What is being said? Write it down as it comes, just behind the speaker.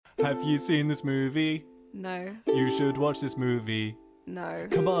Have you seen this movie? No. You should watch this movie. No.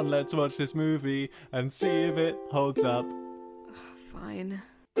 Come on, let's watch this movie and see if it holds up. Fine.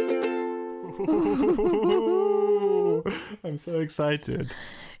 I'm so excited.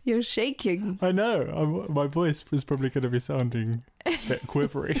 You're shaking. I know. My voice is probably going to be sounding a bit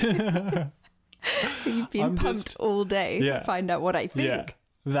quivery. You've been pumped all day to find out what I think. Yeah,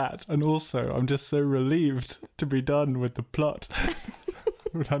 that. And also, I'm just so relieved to be done with the plot.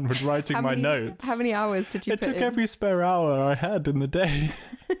 Done with writing my notes. How many hours did you put in? It took every spare hour I had in the day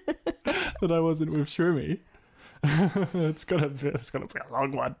that I wasn't with Shroomy. It's gonna be a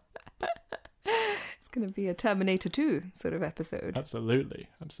long one. It's gonna be a Terminator 2 sort of episode. Absolutely.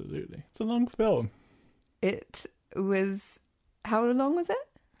 It's a long film. It was... How long was it?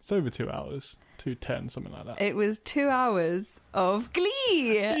 It's over 2 hours. 2:10, something like that. It was 2 hours of Glee!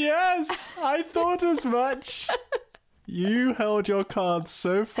 Yes! I thought as much! You held your cards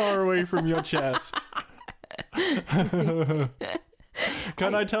so far away from your chest. Can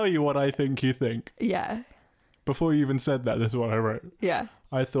I tell you what I think you think? Yeah. Before you even said that, this is what I wrote. Yeah.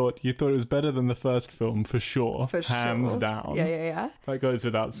 You thought it was better than the first film, for sure. Hands down. Yeah. That goes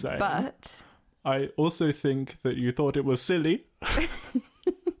without saying. But I also think that you thought it was silly.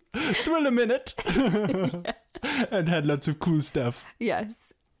 Thrill a minute. And had lots of cool stuff.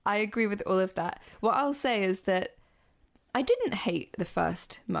 Yes. I agree with all of that. What I'll say is that I didn't hate the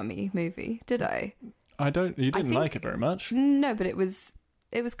first Mummy movie, did I? You didn't like it very much. No, but it was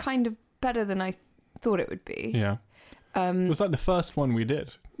kind of better than I thought it would be. Yeah. It was like the first one we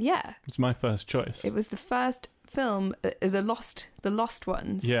did. Yeah. It was my first choice. It was the first film, the lost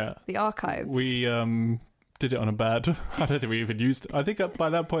ones. Yeah. The archives. We did it on a bed. I don't think we even used it. I think by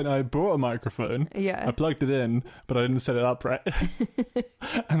that point I brought a microphone. Yeah. I plugged it in, but I didn't set it up right.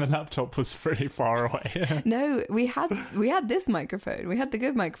 And the laptop was pretty far away. No, we had this microphone. We had the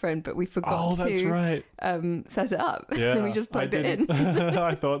good microphone, but we forgot to set it up. Yeah, and we just plugged it in.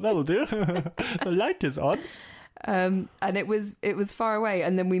 I thought that'll do. The light is on. And it was far away,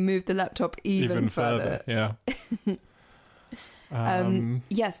 and then we moved the laptop even further. Yeah.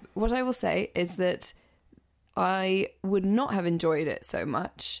 Yes, what I will say is that I would not have enjoyed it so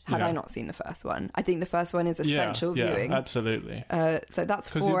much had I not seen the first one. I think the first one is essential viewing. Yeah, absolutely. So that's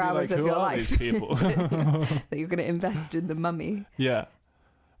 4 hours of your life these people? that you're going to invest in the Mummy. Yeah.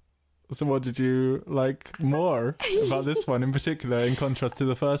 So what did you like more about this one in particular in contrast to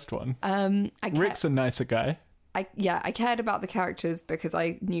the first one? Rick's a nicer guy. I cared about the characters because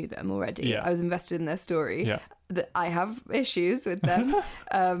I knew them already. Yeah. I was invested in their story. Yeah. I have issues with them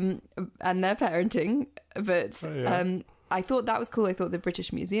and their parenting, but I thought that was cool. I thought the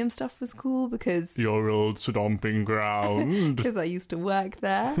British Museum stuff was cool because... Your old stomping ground. Because I used to work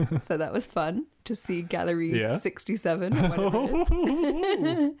there, so that was fun to see Gallery 67 or whatever it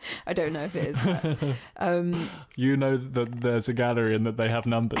is. I don't know if it is. But, you know that there's a gallery and that they have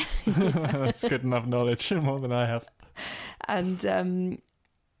numbers. That's good enough knowledge, more than I have. And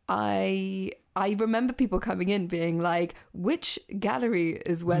I remember people coming in being like, which gallery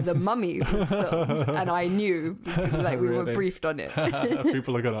is where The Mummy was filmed? And I knew, like, we were briefed on it.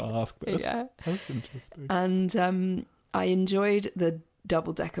 People are going to ask this. Yeah. That's interesting. And I enjoyed the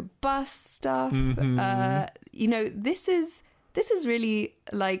double-decker bus stuff. Mm-hmm. This is really,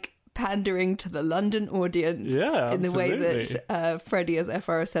 like, pandering to the London audience in the way that Freddie as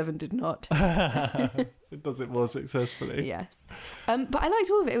FR7 did not. It does it more successfully. Yes. But I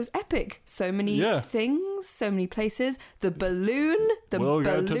liked all of it. It was epic. So many things, so many places. The balloon, we'll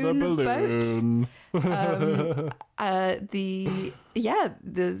go to the balloon boat.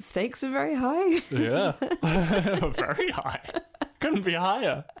 The stakes were very high. Yeah. Very high. Couldn't be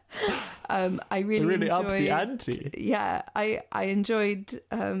higher. I really enjoyed... upped the ante. Yeah. I enjoyed...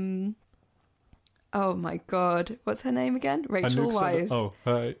 oh my God. What's her name again? Rachel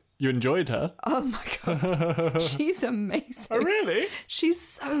Weisz. You enjoyed her? Oh my God. She's amazing. Oh, really? She's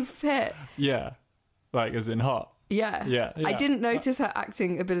so fit. Yeah. Like, as in hot. Yeah. I didn't notice her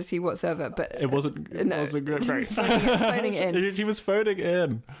acting ability whatsoever, but... It wasn't great. Phoning in. She was phoning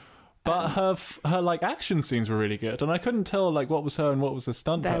in. But her like, action scenes were really good. And I couldn't tell, like, what was her and what was the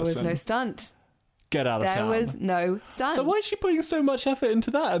stunt person. There was no stunt. Get out of town. There was no stunt. So why is she putting so much effort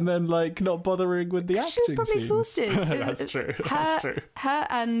into that and then, like, not bothering with the acting She was probably exhausted. That's true. That's true. Her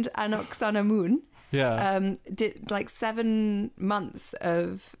and Anoksana Moon did, like, 7 months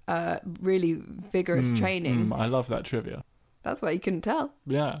of really vigorous training. I love that trivia. That's why you couldn't tell.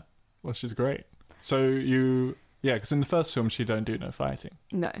 Yeah. Well, she's great. So because in the first film, she don't do no fighting.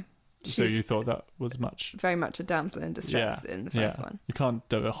 No. So you thought that was very much a damsel in distress in the first one. You can't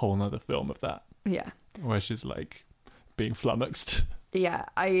do a whole nother film of that. Yeah. Where she's like being flummoxed Yeah,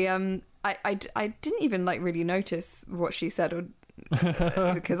 I didn't even like really notice what she said or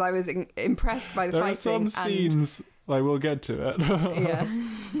because I was impressed by the there fighting. There are some scenes, like we'll get to it, yeah,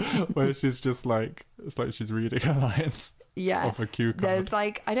 where she's just like, it's like she's reading her lines. Yeah, off a cue card. There's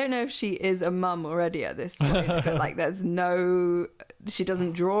like, I don't know if she is a mum already at this point, but like she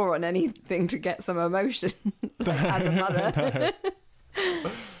doesn't draw on anything to get some emotion like, as a mother.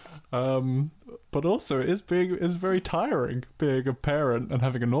 But also it's very tiring being a parent and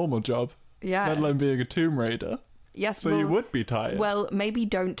having a normal job. Yeah. Let alone being a Tomb Raider. Yes. So you would be tired. Well, maybe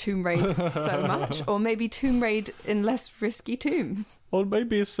don't Tomb Raid so much, or maybe Tomb Raid in less risky tombs. Or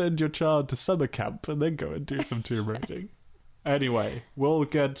maybe send your child to summer camp and then go and do some tomb raiding. Anyway, we'll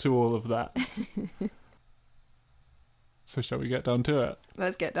get to all of that. So shall we get down to it?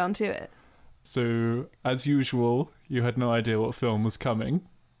 Let's get down to it. So, as usual, you had no idea what film was coming.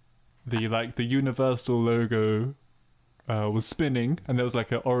 The Universal logo was spinning, and there was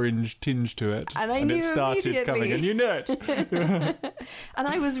like an orange tinge to it. And I knew it started immediately. Coming, and you knew it. And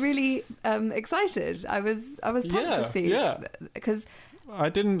I was really excited. I was pumped to see. Yeah. Because I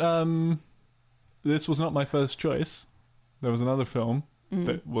didn't. This was not my first choice. There was another film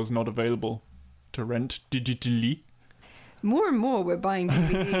that was not available to rent digitally. More and more we're buying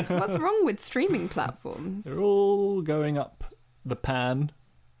DVDs. What's wrong with streaming platforms? They're all going up the pan,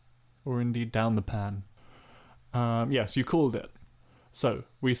 or indeed down the pan. Yes, you called it. So,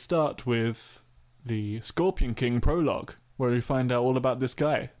 we start with the Scorpion King prologue, where we find out all about this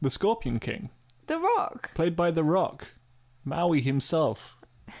guy, the Scorpion King. The Rock. Played by The Rock. Maui himself.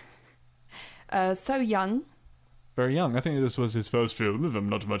 So young. Very young. I think this was his first film, if I'm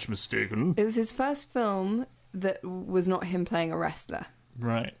not much mistaken. It was his first film that was not him playing a wrestler.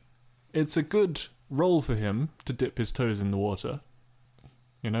 Right. It's a good role for him to dip his toes in the water.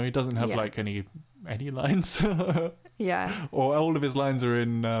 You know, he doesn't have like any lines. Yeah. Or all of his lines are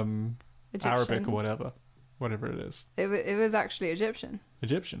in Arabic or whatever it is. It was actually Egyptian.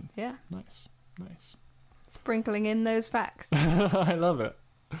 Egyptian. Yeah. Nice. Sprinkling in those facts. I love it.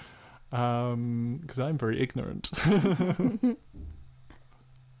 Because I'm very ignorant.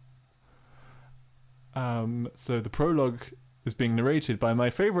 So the prologue is being narrated by my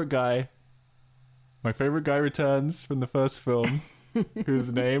favourite guy. My favourite guy returns from the first film,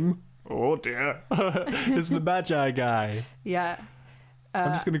 whose name, oh dear, is the Magi guy. Yeah.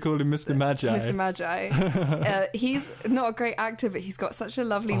 I'm just going to call him Mr. Magi. Mr. Magi. He's not a great actor, but he's got such a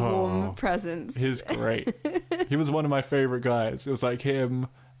lovely, warm presence. He's great. He was one of my favourite guys. It was like him,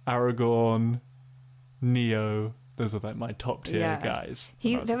 Aragorn, Neo. Those were like my top tier guys.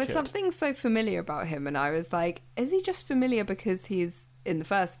 There was something so familiar about him, and I was like, is he just familiar because he's in the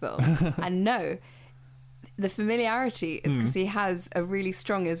first film? And no, the familiarity is because he has a really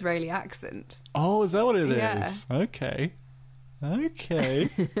strong Israeli accent. Oh, is that what it is? Okay. Very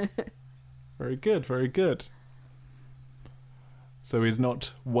good. So he's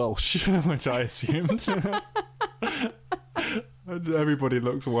not Welsh, which I assumed. Everybody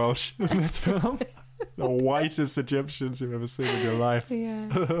looks Welsh in this film. The whitest Egyptians you've ever seen in your life. Yeah.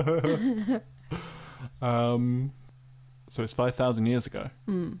 So it's 5,000 years ago.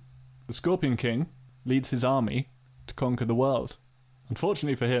 The Scorpion King leads his army to conquer the world.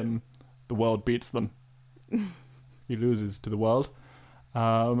 Unfortunately for him, the world beats them. He loses to the world.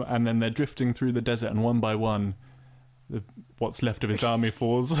 And then they're drifting through the desert, and one by one, what's left of his army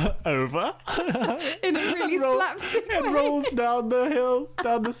falls over. In a really slapstick way. It rolls down the hill,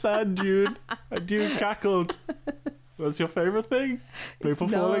 down the sand dune, and you cackled. That's your favourite thing? People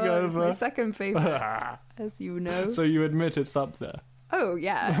falling over. It's my second favourite, as you know. So you admit it's up there? Oh,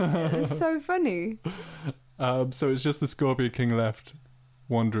 yeah. It's so funny. So it's just the Scorpion King left,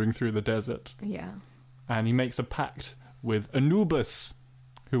 wandering through the desert. Yeah. And he makes a pact with Anubis,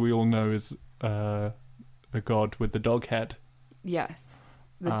 who we all know is the god with the dog head. Yes.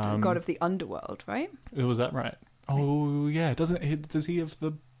 The god of the underworld, right? Was that right? Oh, yeah. Does he have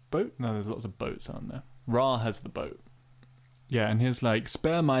the boat? No, there's lots of boats, aren't there? Ra has the boat. Yeah, and he's like,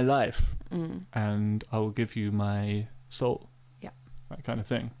 spare my life, and I will give you my soul. Yeah. That kind of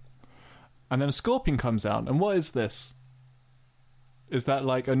thing. And then a scorpion comes out, and what is this? Is that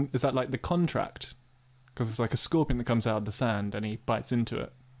like the contract? Because it's like a scorpion that comes out of the sand and he bites into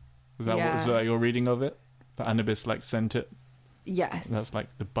it. Is that what was your reading of it? That Anubis like sent it? Yes. That's like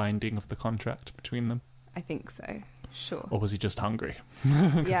the binding of the contract between them? I think so. Sure. Or was he just hungry?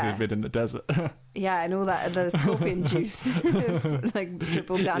 Because he'd been in the desert. Yeah, and all that, the scorpion juice like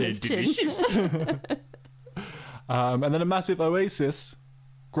dribbled down his chin. And then a massive oasis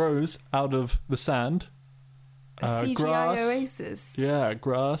grows out of the sand. A CGI oasis. Yeah,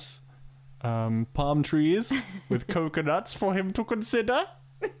 grass palm trees with coconuts for him to consider.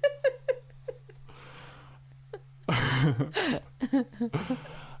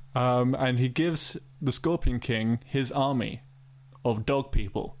 And he gives the Scorpion King his army of dog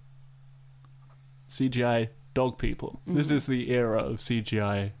people. CGI dog people. This is the era of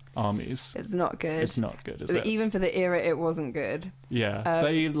CGI armies. It's not good. It's not good, is it? Even for the era, it wasn't good. Yeah,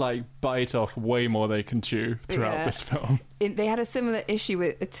 they like bite off way more they can chew throughout this film. They had a similar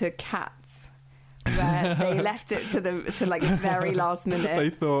issue to Cats, where they left it to the very last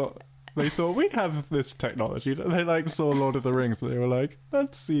minute. They thought we have this technology. They like saw Lord of the Rings and they were like,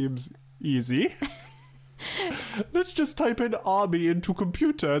 that seems easy. Let's just type in army into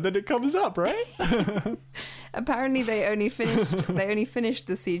computer and then it comes up, right? Apparently they only finished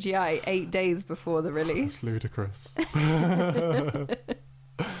the CGI 8 days before the release. That's ludicrous.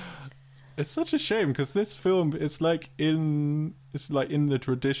 It's such a shame because this film is like in the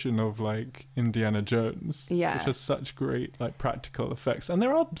tradition of like Indiana Jones. Yeah. Which has such great like practical effects. And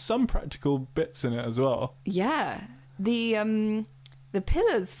there are some practical bits in it as well. Yeah. The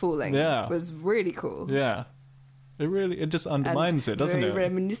pillars falling was really cool. Yeah. It just undermines it, doesn't it? Very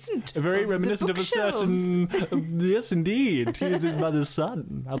reminiscent. Very reminiscent of a certain... Yes, indeed. He is his mother's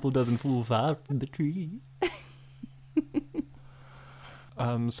son. Apple doesn't fall far from the tree.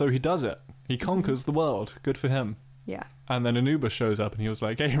 So he does it. He conquers the world. Good for him. Yeah. And then Anubis shows up and he was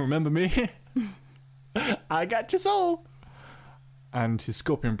like, hey, remember me? I got your soul. And his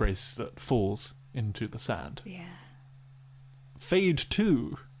scorpion bracelet falls into the sand. Yeah. Fade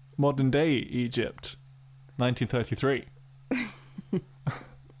 2, modern day Egypt, 1933.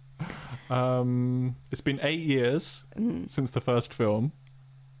 It's been 8 years since the first film.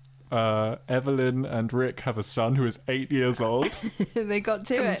 Evelyn and Rick have a son who is 8 years old. They got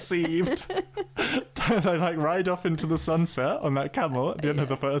to conceived. They like ride off into the sunset on that camel at the end of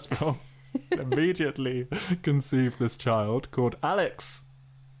the first film. Immediately conceive this child called Alex,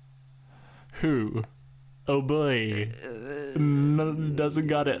 who, oh boy, doesn't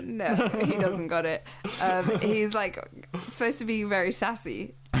got it. No, he doesn't got it. He's like supposed to be very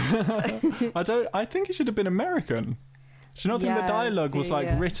sassy. I think he should have been American. Do you not think the dialogue was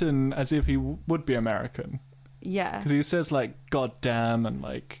like written as if he would be American? Yeah. Because he says like "God damn" and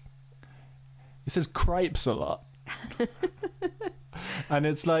like he says "cripes" a lot. And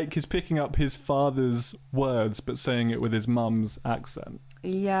it's like he's picking up his father's words but saying it with his mum's accent.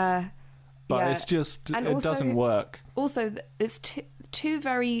 Yeah. But it's just, and it also, doesn't work. Also, it's two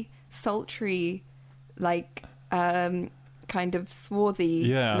very sultry, like, kind of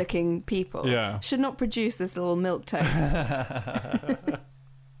swarthy looking people. Yeah. Should not produce this little milquetoast.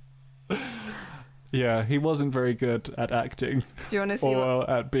 Yeah, he wasn't very good at acting. Do you want to see or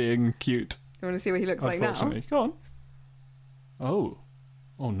at being cute. You want to see what he looks like now? Go on. Oh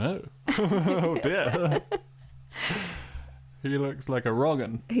no. Oh dear. He looks like a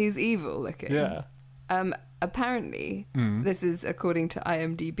wrong'un. He's evil looking. Yeah. Apparently, this is according to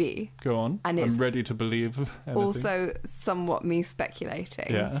IMDb. Go on. And it's I'm ready to believe anything. Also somewhat me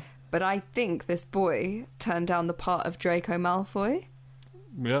speculating. Yeah. But I think this boy turned down the part of Draco Malfoy.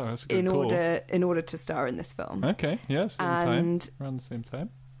 Yeah, that's a good call. In order to star in this film. Okay, yes, around the same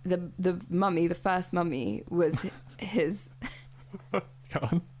time. The mummy, the first mummy, was his... Go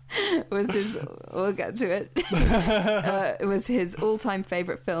on. Was his... We'll get to it. It was his all-time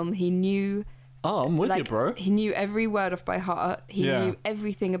favourite film. He knew... Oh, I'm with you, bro. He knew every word off by heart. He knew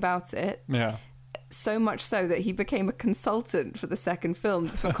everything about it. Yeah. So much so that he became a consultant for the second film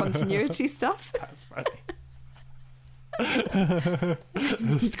for continuity stuff. That's funny.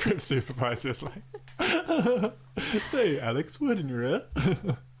 The script supervisor's like, say, Alex, word in your ear.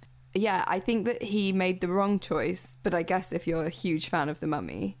 Yeah, I think that he made the wrong choice, but I guess if you're a huge fan of The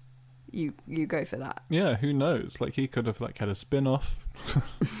Mummy, you go for that. Yeah, who knows? Like, he could have like had a spin-off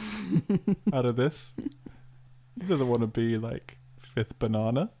out of this. He doesn't want to be like Fifth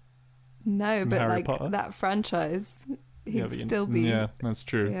Banana. No, but Harry like Potter. that franchise, he'd still be... Yeah, that's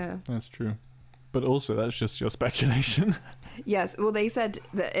true. Yeah. That's true. But also, that's just your speculation. Yes, well, they said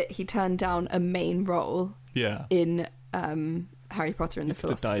that he turned down a main role in Harry Potter and the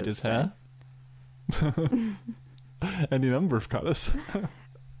Philosopher's Stone. Dyed his hair. Any number of colours.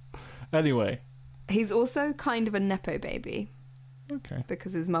 Anyway. He's also kind of a Nepo baby. Okay.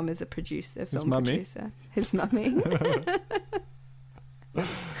 Because his mum is a producer, film mummy? producer. His mummy.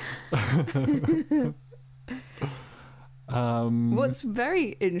 What's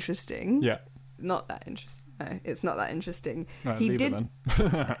very interesting... Yeah. Not that interesting. No, it's not that interesting. Right, he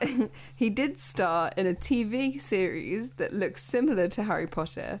did star in a TV series that looks similar to Harry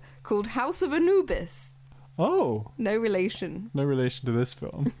Potter called House of Anubis. Oh, No relation. no relation to this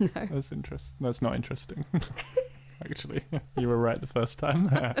film. No. That's interesting. That's not interesting. Actually, you were right the first time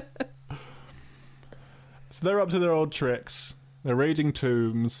there. So they're up to their old tricks. They're raiding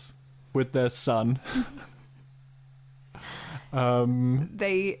tombs with their son.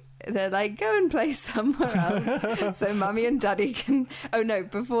 They're like, go and play somewhere else so Mummy and Daddy can... Oh, no,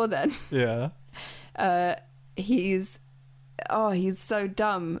 before then. Yeah. He's so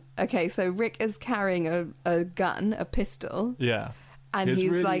dumb. Okay, so Rick is carrying a gun, a pistol. Yeah. And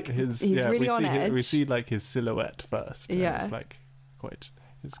he's really, like, he's really on edge. We see like his silhouette first. And Yeah. it's like quite...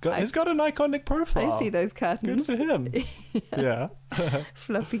 He's got an iconic profile. I see those curtains. Good for him. Yeah.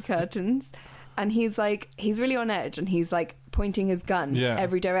 Floppy curtains. And he's really on edge, and he's like pointing his gun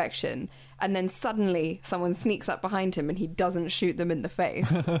every direction. And then suddenly someone sneaks up behind him and he doesn't shoot them in the face,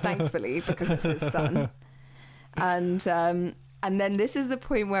 thankfully, because it's his son. And then this is the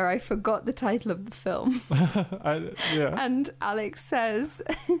point where I forgot the title of the film. And Alex says,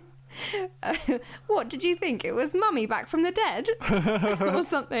 what did you think? It was Mummy back from the dead? Or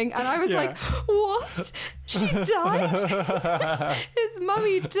something. And I was like, what? She died? His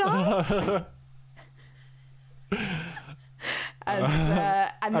mummy died? And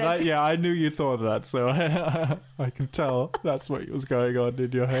then, I knew you thought that, so I can tell that's what was going on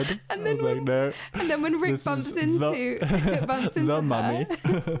in your head. And then when Rick bumps into the her, mummy,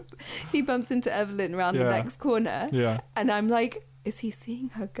 he bumps into Evelyn around the next corner. Yeah. And I'm like, is he seeing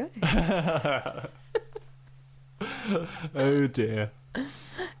her ghost? Oh dear.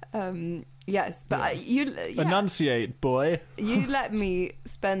 Yes, but enunciate, boy. You let me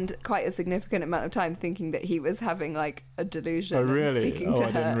spend quite a significant amount of time thinking that he was having like a delusion. Oh really? And speaking to I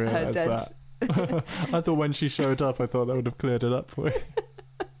didn't her realise dead. that. I thought when she showed up, I thought that would have cleared it up for you.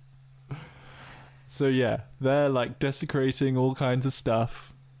 So yeah, they're like desecrating all kinds of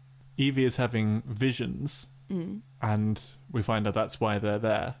stuff. Evie is having visions. And we find out that's why they're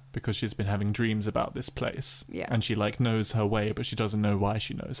there, because she's been having dreams about this place. Yeah. And she like knows her way, but she doesn't know why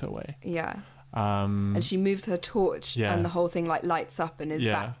she knows her way. Yeah. And she moves her torch, and the whole thing like lights up and is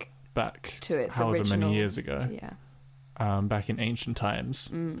back to its however original. many years ago. Yeah. Back in ancient times.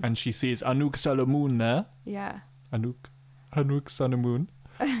 And she sees Anouk Salomoon there. Yeah. Anouk Salomoon.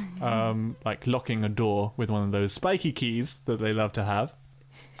 Like locking a door with one of those spiky keys that they love to have.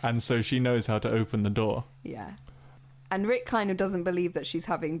 And so she knows how to open the door. Yeah. And Rick kind of doesn't believe that she's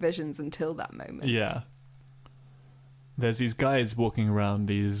having visions until that moment. Yeah. There's these guys walking around,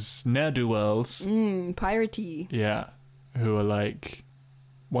 these ne'er-do-wells. Piratey. Yeah. Who are like...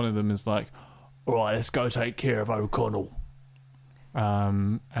 One of them is like, all right, let's go take care of O'Connell.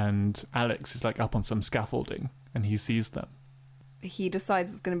 And Alex is like up on some scaffolding, and he sees them. He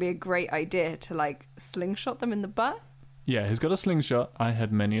decides it's going to be a great idea to like slingshot them in the butt. Yeah, he's got a slingshot. I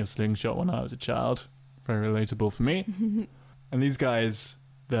had many a slingshot when I was a child. Very relatable for me. And these guys,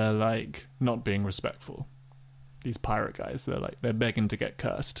 they're like not being respectful. These pirate guys, they're begging to get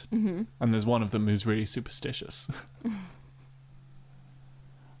cursed. And there's one of them who's really superstitious.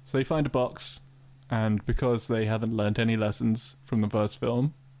 So they find a box, and because they haven't learnt any lessons from the first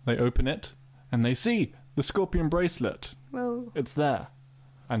film, they open it and they see the scorpion bracelet. Whoa. It's there.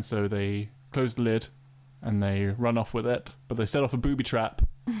 And so they close the lid and they run off with it, but they set off a booby trap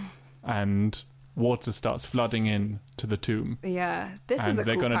and water starts flooding in to the tomb. Yeah, this was a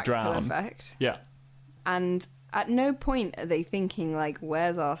cool practical effect. Yeah. And at no point are they thinking like,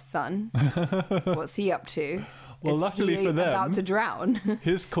 where's our son? What's he up to? Well, luckily for them, about to drown.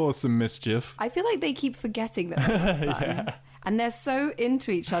 He's caused some mischief. I feel like they keep forgetting that they're a son. Yeah. And they're so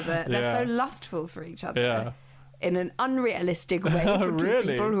into each other. They're so lustful for each other. Yeah. In an unrealistic way for two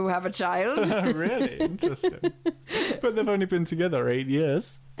people who have a child. Really? Interesting. But they've only been together 8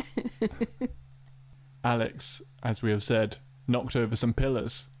 years. Alex, as we have said, knocked over some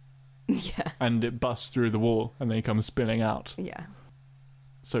pillars. Yeah. And it busts through the wall and they come spilling out. Yeah.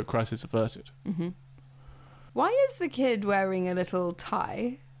 So crisis averted. Why is the kid wearing a little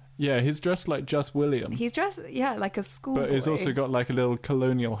tie? Yeah, he's dressed like Just William. He's dressed, like a schoolboy. But he's also got like a little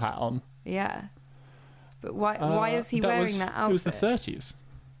colonial hat on. Yeah. But why is he wearing that outfit? It was the 30s.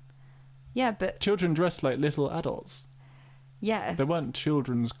 Yeah, but... Children dressed like little adults. Yes. They weren't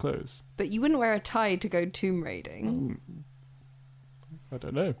children's clothes. But you wouldn't wear a tie to go tomb raiding. I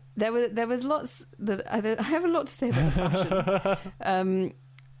don't know. There was lots that... I have a lot to say about the fashion.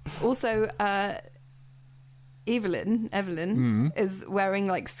 Also, Evelyn is wearing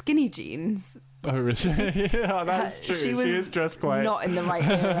like skinny jeans. Oh, really? Yeah, that's true. She is dressed quite... not in the right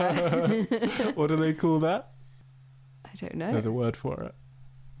era. What do they call that? I don't know. There's a word for it.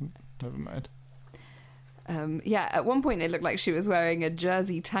 Never mind. Yeah, at one point it looked like she was wearing a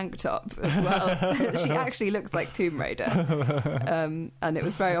jersey tank top as well. She actually looks like Tomb Raider. And it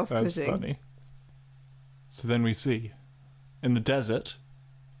was very off-putting. That's funny. So then we see, in the desert,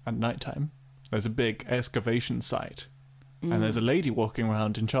 at nighttime, there's a big excavation site. And there's a lady walking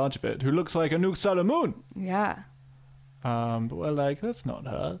around in charge of it who looks like Anouk Salamon. Yeah. But we're like, that's not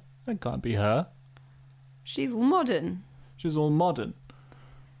her. That can't be her. She's all modern. She's all modern.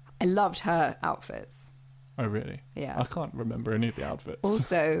 I loved her outfits. Oh, really? Yeah. I can't remember any of the outfits.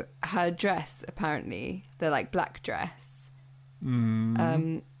 Also, her dress, apparently, the like black dress,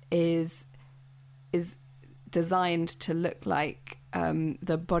 is designed to look like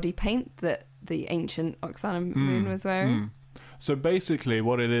the body paint that the ancient Oksana Moon was wearing. So basically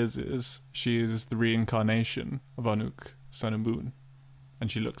what it is she is the reincarnation of Anouk Salamon,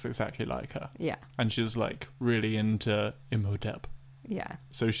 and she looks exactly like her. Yeah. And she's like really into Imhotep. Yeah.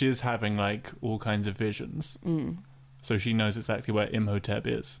 So she is having like all kinds of visions. So she knows exactly where Imhotep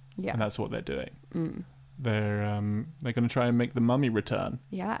is. Yeah. And that's what they're doing. They're going to try and make the mummy return.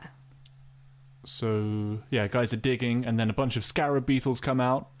 Yeah. So yeah, guys are digging, and then a bunch of scarab beetles come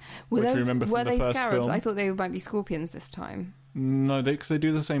out. Were which you remember from the first scarabs? film. I thought they might be scorpions this time. No, because they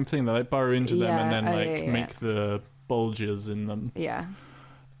do the same thing. They like burrow into them and then yeah. make the bulges in them. Yeah.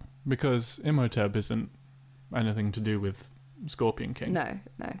 Because Imhotep isn't anything to do with Scorpion King. No.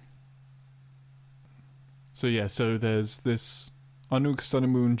 So yeah, so there's this Anouk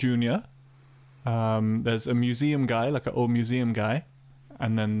Salamon Jr. There's a museum guy, like an old museum guy.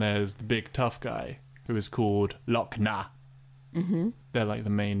 And then there's the big tough guy who is called Loch Na. They're like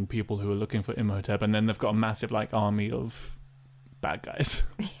the main people who are looking for Imhotep. And then they've got a massive like army of bad guys.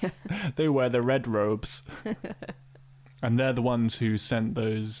 Yeah. They wear the red robes. And they're the ones who sent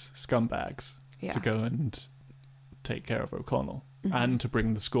those scumbags to go and take care of O'Connell. And to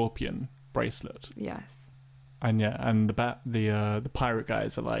bring the scorpion bracelet. Yes. And yeah, and the pirate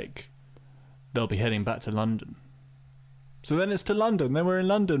guys are like, they'll be heading back to London. So then it's to London. Then we're in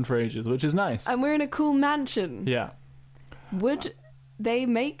London for ages, which is nice. And we're in a cool mansion. Yeah. Would they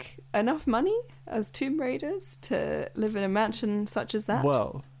make enough money as Tomb Raiders to live in a mansion such as that?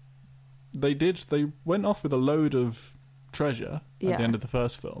 Well, they did. They went off with a load of treasure at the end of the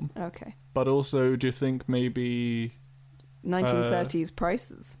first film. Okay. But also, do you think maybe 1930s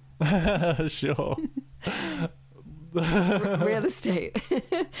prices? Sure. Real estate.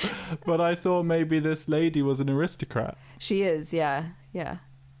 But I thought maybe this lady was an aristocrat. She is, yeah.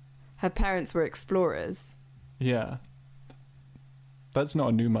 Her parents were explorers. Yeah. That's not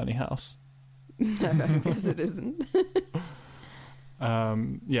a new money house. No, I guess it isn't.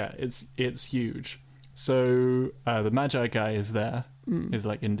 Yeah, it's huge. So the Magi guy is there, is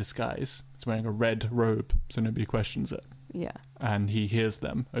like in disguise. He's wearing a red robe, so nobody questions it. Yeah. And he hears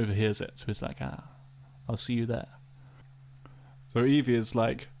them, overhears it, so he's like, I'll see you there. So Evie is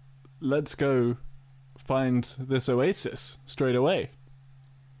like, let's go find this oasis straight away,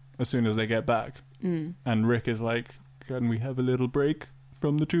 as soon as they get back. And Rick is like, can we have a little break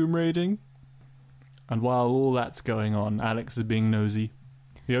from the tomb raiding? And while all that's going on, Alex is being nosy.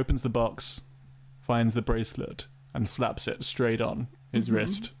 He opens the box, finds the bracelet, and slaps it straight on his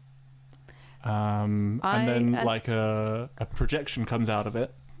wrist. And then like a projection comes out of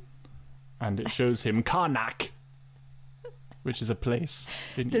it, and it shows him Karnak, which is a place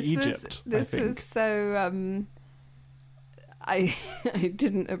in Egypt. This was so. I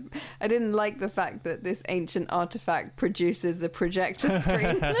didn't like the fact that this ancient artifact produces a projector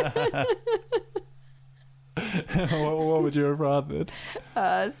screen. What would you have rathered?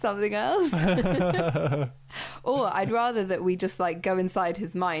 Something else. Or I'd rather that we just like go inside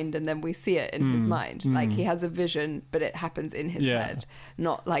his mind and then we see it in his mind. Like he has a vision, but it happens in his head,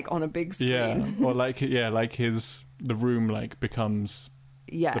 not like on a big screen. Yeah, or like the room like becomes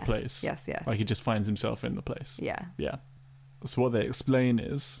the place. Yes. Like he just finds himself in the place. Yeah. So what they explain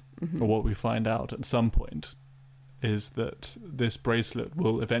is, or what we find out at some point, is that this bracelet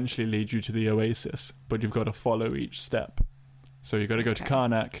will eventually lead you to the oasis, but you've got to follow each step. So you've got to go to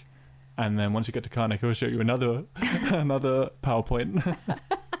Karnak, and then once you get to Karnak, he'll show you another PowerPoint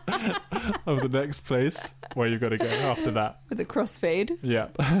of the next place where you've got to go after that. With a crossfade. Yeah.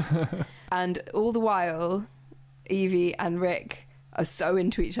 And all the while, Evie and Rick are so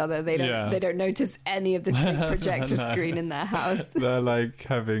into each other they don't notice any of this big projector screen in their house. They're like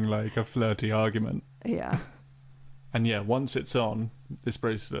having like a flirty argument. Yeah. And yeah, once it's on, this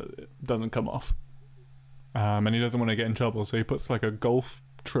bracelet doesn't come off. And he doesn't want to get in trouble, so he puts like a golf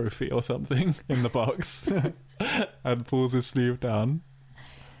trophy or something in the box and pulls his sleeve down.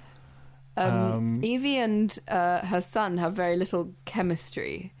 Evie and her son have very little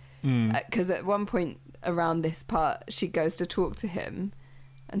chemistry. Because at one point, around this part, she goes to talk to him,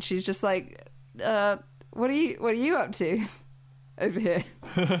 and she's just like, what are you up to over here?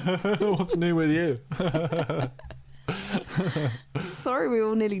 What's new with you? Sorry, we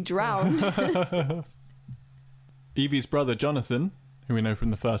all nearly drowned. Evie's brother Jonathan, who we know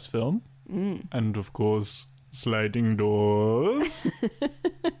from the first film, and of course sliding doors.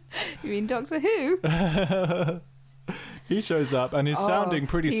 You mean Doctor Who? He shows up and he's sounding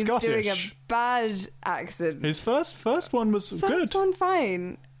pretty he's Scottish. He's doing a bad accent. His first one was good. First one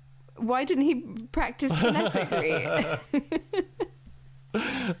fine. Why didn't he practice phonetically?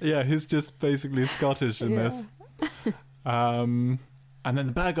 Yeah, he's just basically Scottish in this. And then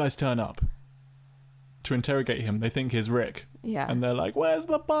the bad guys turn up to interrogate him. They think he's Rick. Yeah. And they're like, where's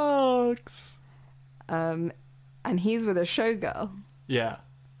the box? And he's with a showgirl. Yeah.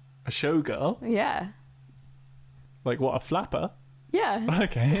 A showgirl? Yeah. Like what, a flapper? Yeah.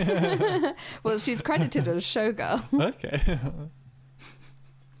 Okay. Well, she's credited as showgirl. Okay.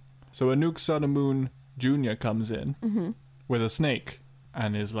 So Anouk Sanamoon Jr. comes in with a snake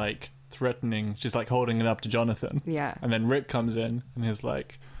and is like threatening. She's like holding it up to Jonathan. Yeah. And then Rick comes in and is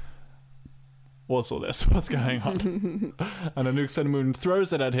like, what's all this? What's going on? And Anouk Sanamoon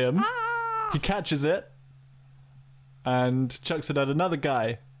throws it at him. He catches it and chucks it at another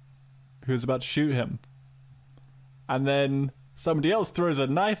guy who's about to shoot him. And then somebody else throws a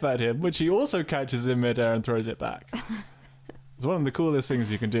knife at him, which he also catches in midair and throws it back. It's one of the coolest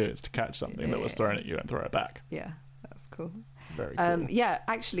things you can do is to catch something that was thrown at you and throw it back. Yeah, that's cool. Very cool. Yeah,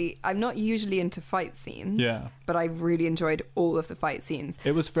 actually, I'm not usually into fight scenes. Yeah. But I really enjoyed all of the fight scenes.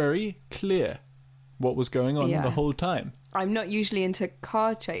 It was very clear what was going on the whole time. I'm not usually into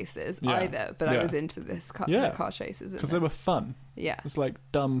car chases either, but I was into the car chases. Because they were fun. Yeah. It's like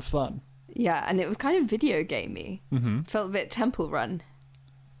dumb fun. Yeah, and it was kind of video gamey. Mm-hmm. Felt a bit Temple Run.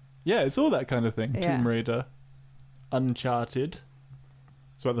 Yeah, it's all that kind of thing. Yeah. Tomb Raider, Uncharted.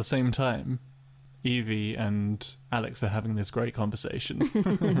 So at the same time, Evie and Alex are having this great conversation,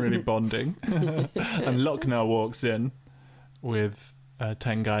 really bonding. And Lochner walks in with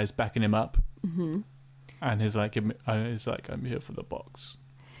 10 guys backing him up. Mm-hmm. And he's like, I'm here for the box.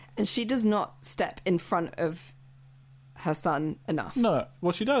 And she does not step in front of her son enough. No,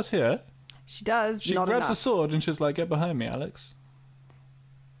 well, she does here. She does, She not grabs enough. a sword and she's like, get behind me, Alex.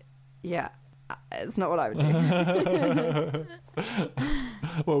 Yeah, it's not what I would do.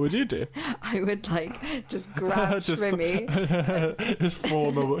 What would you do? I would, just grab Shrimmy. Just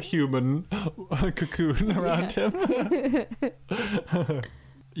form a human cocoon around him.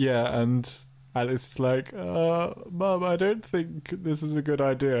 Yeah, and Alex is like, Mum, I don't think this is a good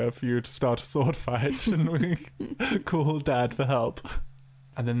idea for you to start a sword fight. Shouldn't we call Dad for help?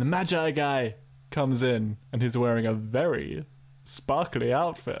 And then the Magi guy comes in, and he's wearing a very sparkly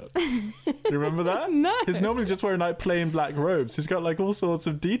outfit. Do you remember that? No. He's normally just wearing plain black robes. He's got all sorts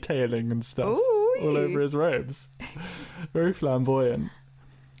of detailing and stuff all over his robes. Very flamboyant.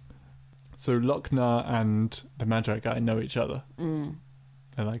 So Lochner and the Magi guy know each other. Mm.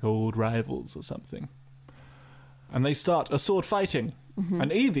 They're like old rivals or something. And they start a sword fighting. Mm-hmm.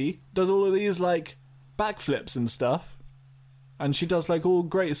 And Evie does all of these backflips and stuff. And she does all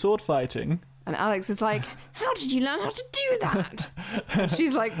great sword fighting. And Alex is like, how did you learn how to do that? And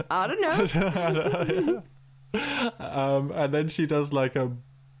she's like, I don't know. And then she does a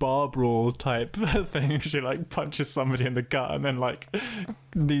bar brawl type thing. She punches somebody in the gut and then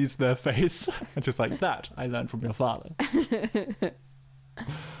knees their face. And just that I learned from your father.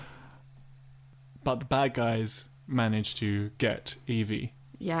 But the bad guys manage to get Evie.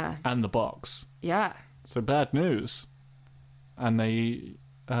 Yeah. And the box. Yeah. So bad news. And they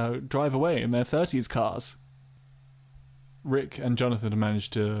drive away in their 30s cars. Rick and Jonathan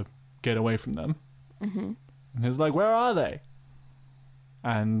managed to get away from them. Mm-hmm. And he's like, where are they?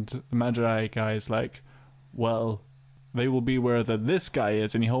 And the Magi guy is like, well, they will be wherever this guy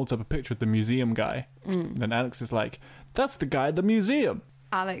is. And he holds up a picture of the museum guy. Mm. Then Alex is like, that's the guy at the museum.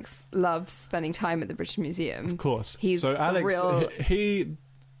 Alex loves spending time at the British Museum. Of course. He's so Alex, real...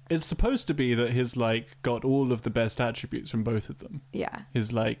 It's supposed to be that he's got all of the best attributes from both of them. Yeah. His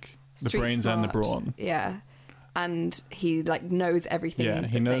the Street brains smart. and the brawn. Yeah. And he knows everything. Yeah,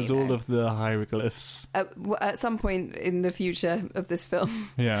 he knows all of the hieroglyphs. At some point in the future of this film,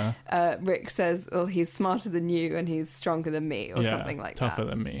 yeah, Rick says, "Oh, he's smarter than you and he's stronger than me," or something like that. Tougher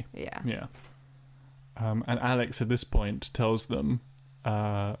than me. Yeah. Yeah. And Alex at this point tells them,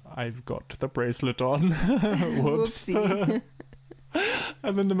 "I've got the bracelet on." Whoops. Whoopsie.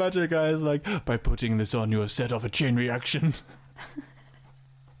 And then the Magi guy is like, by putting this on, you have set off a chain reaction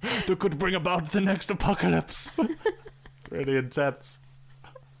that could bring about the next apocalypse. Really intense.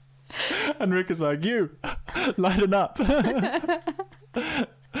 And Rick is like, you, lighten up. And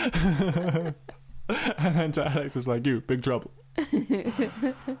then to Alex is like, you, big trouble.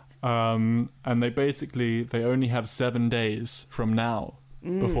 And they only have 7 days from now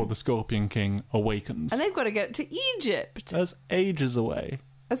before the Scorpion King awakens. And they've got to get to Egypt. That's ages away.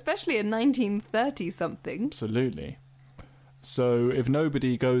 Especially in 1930-something. Absolutely. So if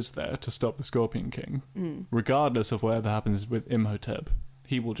nobody goes there to stop the Scorpion King, regardless of whatever happens with Imhotep,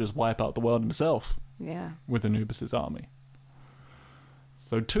 he will just wipe out the world himself. Yeah. With Anubis' army.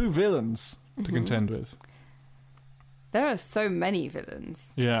 So 2 villains to contend with. There are so many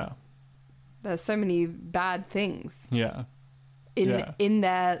villains. Yeah. There are so many bad things. Yeah. In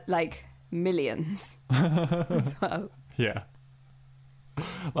their, like, millions as well. Yeah.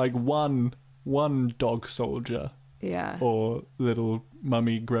 Like one dog soldier. Yeah. Or little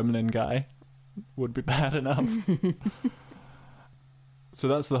mummy gremlin guy would be bad enough. So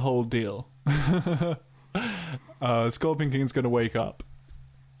that's the whole deal. Scorpion King's going to wake up.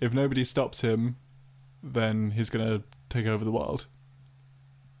 If nobody stops him, then he's going to take over the world.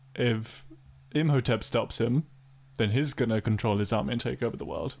 If Imhotep stops him, then he's going to control his army and take over the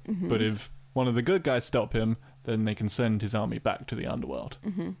world. But if one of the good guys stop him, then they can send his army back to the underworld.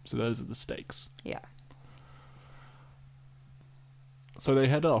 So those are the stakes. Yeah. So they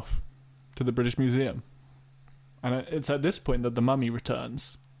head off to the British Museum. And it's at this point that the mummy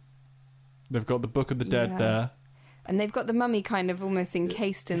returns. They've got the Book of the Dead there. And they've got the mummy kind of almost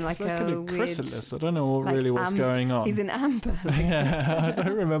encased in like a kind of weird... chrysalis. I don't know what's going on. He's in amber. Yeah, I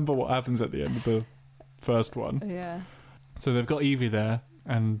don't remember what happens at the end of the first one. Yeah. So they've got Evie there,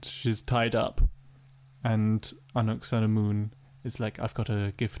 and she's tied up. And Anck-su-namun is like, I've got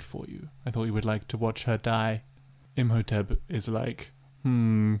a gift for you. I thought you would like to watch her die. Imhotep is like,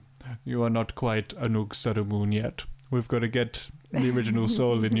 you are not quite Anck-su-namun yet. We've got to get the original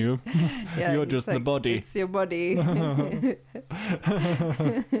soul in you. Yeah, you're just like, the body. It's your body.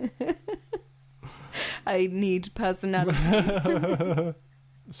 I need personality.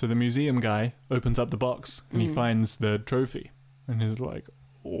 So the museum guy opens up the box and he finds the trophy. And he's like,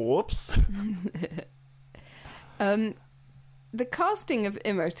 whoops. The casting of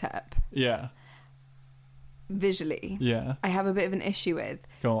Imhotep, Yeah. visually, Yeah. I have a bit of an issue with.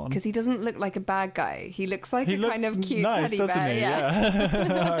 Go on. Because he doesn't look like a bad guy. He looks like kind of cute nice, teddy doesn't bear. he?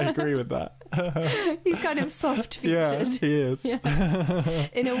 Yeah. I agree with that. He's kind of soft-featured. Yeah, he is. Yeah.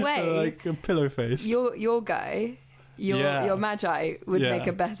 In a way, like a pillow faced. your guy, your Magi would Yeah. make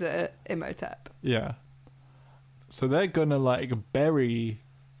a better Imhotep. Yeah. So they're gonna like bury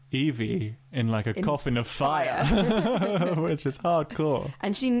Evie in like a coffin of fire. Which is hardcore.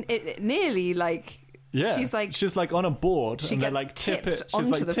 And it nearly like... Yeah, she's like on a board, she and they gets like tip tipped it. She's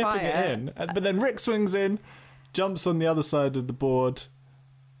onto like the tipping fire. it in, but then Rick swings in, jumps on the other side of the board,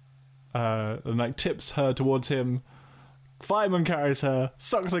 and like tips her towards him. Fireman carries her,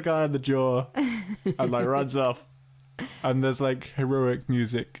 sucks a guy in the jaw, and like runs off. And there's like heroic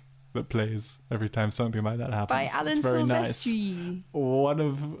music that plays every time something like that happens. by Alan it's very Silvestri. Nice. One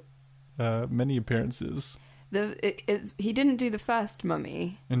of many appearances. He didn't do the first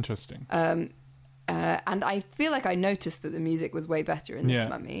Mummy. Interesting. And I feel like I noticed that the music was way better in this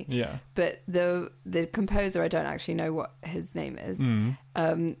Mummy. Yeah. But the composer, I don't actually know what his name is,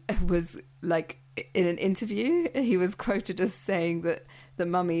 was like in an interview, he was quoted as saying that the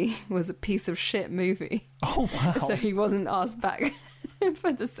Mummy was a piece of shit movie. Oh, wow. So he wasn't asked back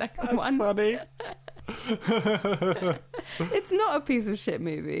for the second one. Funny. It's not a piece of shit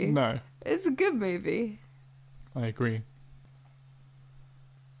movie. No. It's a good movie. I agree.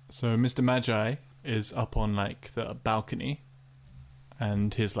 So Mr. Magi is up on like the balcony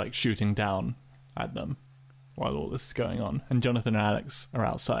and he's like shooting down at them while all this is going on. And Jonathan and Alex are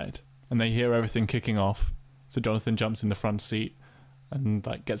outside and they hear everything kicking off. So Jonathan jumps in the front seat and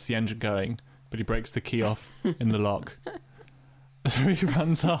like gets the engine going, but he breaks the key off in the lock. So he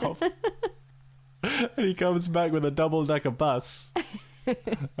runs off. And he comes back with a double-decker bus.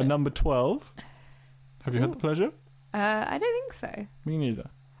 A number 12. Have you had the pleasure? I don't think so. Me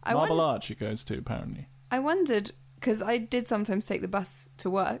neither. Marble Arch he goes to, apparently. I wondered, because I did sometimes take the bus to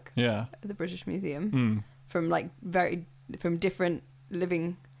work at the British Museum from different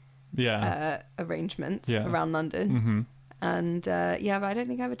living arrangements around London. Mm-hmm. And but I don't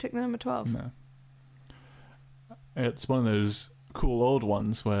think I ever took the number 12. No. It's one of those cool old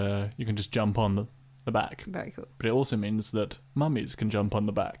ones where you can just jump on the back. Very cool. But it also means that mummies can jump on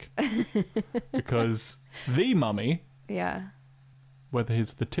the back. Because the mummy... Yeah. Whether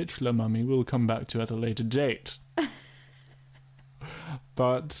he's the titular mummy, we'll come back to at a later date.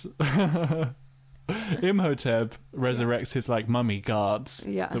 But Imhotep resurrects his like mummy guards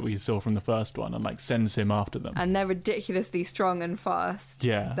Yeah. that we saw from the first one and like sends him after them. And they're ridiculously strong and fast.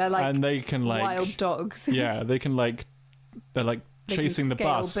 Yeah. They're like and they can like wild dogs. yeah, they can like they're like They can chasing the scale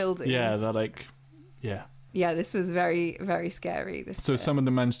bus. buildings. Yeah, they're like yeah. Yeah, this was very, very scary. This So bit. some of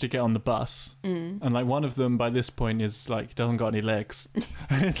them managed to get on the bus, and like one of them by this point is like doesn't got any legs.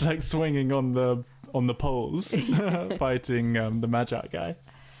 It's like swinging on the poles, fighting the Magi guy.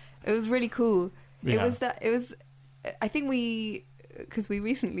 It was really cool. Yeah. It was. I think because we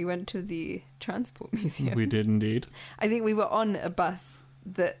recently went to the Transport Museum. We did indeed. I think we were on a bus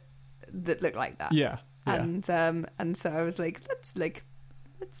that looked like that. Yeah. Yeah. And so I was like, that's like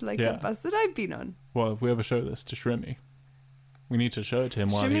Yeah. a bus that I've been on. Well, if we ever show this to Shrimmy, we need to show it to him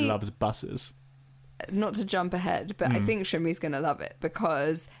while he Shrimmy- loves buses. Not to jump ahead, but I think Shrimy's gonna love it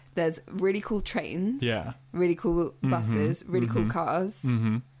because there's really cool trains, Yeah. really cool buses, really cool cars.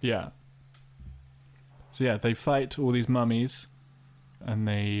 Mm-hmm. Yeah. So yeah, they fight all these mummies, and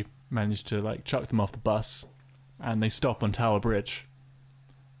they manage to like chuck them off the bus, and they stop on Tower Bridge,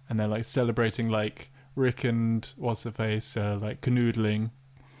 and they're like celebrating like Rick and what's her face like canoodling,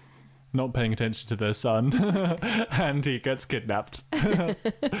 not paying attention to their son, and he gets kidnapped.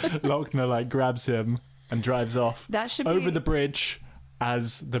 Lochner like grabs him and drives off That should over be the bridge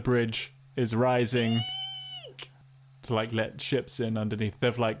as the bridge is rising to like let ships in underneath.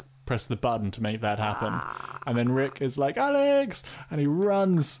 They've like pressed the button to make that happen. And then Rick is like, Alex, and he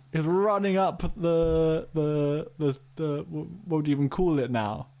runs. He's running up the what would you even call it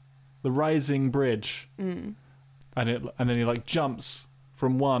now? The rising bridge. And then he like jumps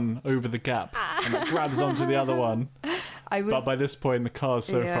from one over the gap and like, grabs onto the other one. But by this point the car's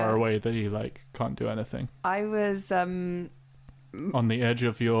so Yeah. far away that he like can't do anything. I was On the edge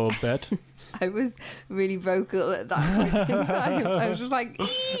of your bed. I was really vocal at that point in time. I was just like,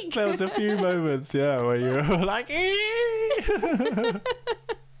 eek! There was a few moments, yeah, where you were like,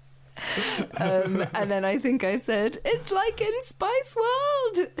 And then I think I said, it's like in Spice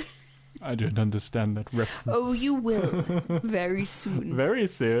World. I don't understand that reference. Oh, you will very soon. Very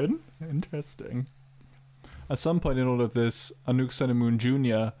soon. Interesting. At some point in all of this, Anouk Cinnamon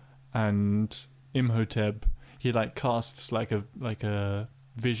Jr. and Imhotep, he like casts like a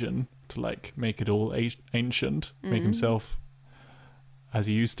vision to like make it all ancient, make himself as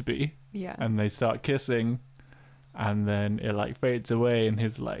he used to be, Yeah. and they start kissing, and then it like fades away, and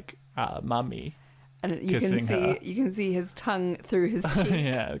he's like, mummy. And you can kissing her. see his tongue through his cheek.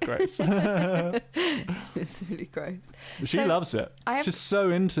 Yeah, gross. It's really gross. She So, loves it. I have- She's so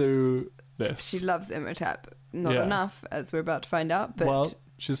into this. She loves Imhotep. Not Yeah. enough, as we're about to find out, but Well,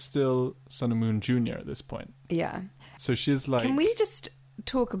 she's still Sun and Moon Jr. at this point. yeah. So she's like, Can we just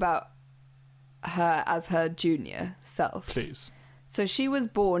talk about her as her junior self? please. So she was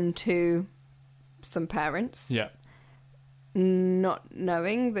born to some parents, Yeah. not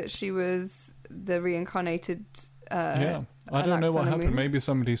knowing that she was the reincarnated. Yeah. I don't know Alex what Sun and happened. Moon. Maybe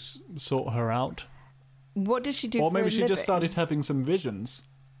somebody sought her out. What did she do? Or for maybe a she living? just started having some visions.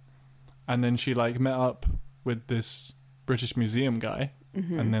 And then she like met up with this British Museum guy.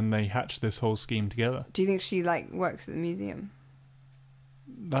 Mm-hmm. And then they hatched this whole scheme together. Do you think she like works at the museum?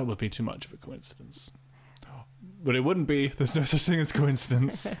 That would be too much of a coincidence. But it wouldn't be. There's no such thing as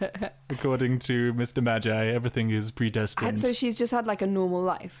coincidence. According to Mr. Magi, everything is predestined. So she's just had like a normal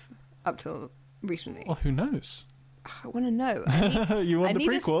life up till recently. Well, who knows? I want to know. I need, You want I the need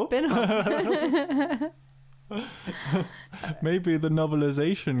prequel? a spin-off. Maybe the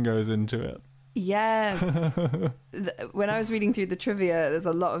novelization goes into it. Yes. When I was reading through the trivia, there's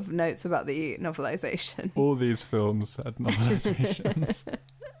a lot of notes about the novelization. All these films had novelizations.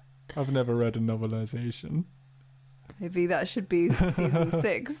 I've never read a novelization. Maybe that should be season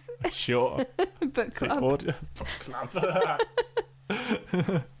 6 Sure. book The club. audio book club.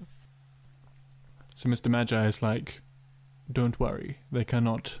 So Mr. Magi is like, don't worry, they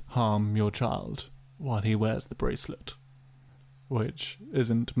cannot harm your child while he wears the bracelet. Which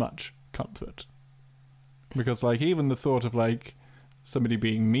isn't much comfort. Because, like, even the thought of, like, somebody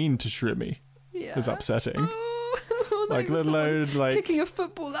being mean to Shrimmy Yeah. is upsetting. Oh, Like, let someone alone, like... kicking a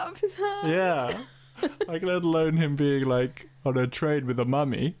football out of his hands. Yeah. Like, let alone him being, like, on a train with a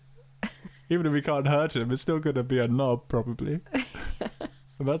mummy. Even if we can't hurt him, it's still going to be a knob, probably.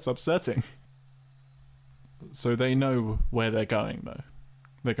 And that's upsetting. So they know where they're going, though.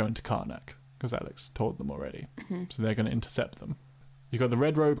 They're going to Karnak, because Alex told them already. Mm-hmm. So they're going to intercept them. You got the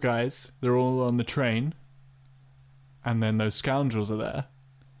red robe guys. They're all on the train. And then those scoundrels are there.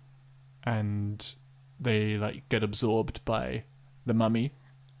 And they, like, get absorbed by the mummy.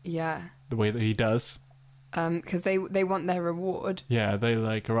 Yeah. The way that he does. Because they want their reward. Yeah, they,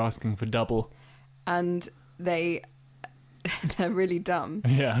 like, are asking for double. and they're really dumb.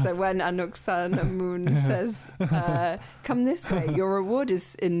 Yeah. So when Anuk-san says, come this way, your reward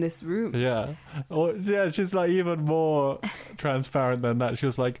is in this room. Yeah. Or, yeah, she's like even more transparent than that. She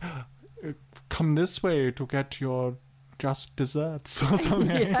was like, come this way to get your just desserts or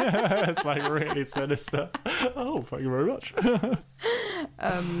something. Yeah. It's like really sinister. Oh, thank you very much.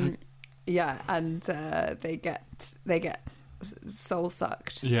 Yeah, and they get soul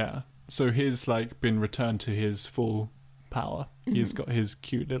sucked. Yeah. So he's like been returned to his full power. He's got his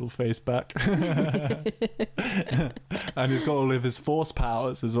cute little face back. And he's got all of his force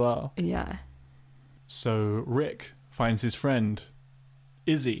powers as well. Yeah. So Rick finds his friend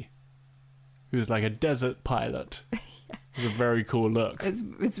Izzy, who's like a desert pilot. With a very cool look.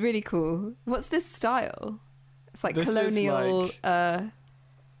 It's really cool. What's this style? It's like This is colonial.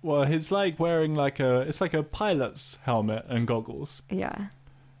 Well, he's like wearing it's like a pilot's helmet and goggles. Yeah.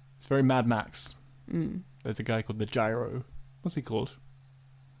 It's very Mad Max. There's a guy called the Gyro. What's he called?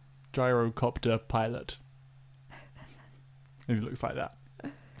 Gyrocopter pilot. And he looks like that.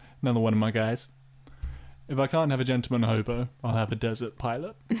 Another one of my guys. If I can't have a gentleman hobo, I'll have a desert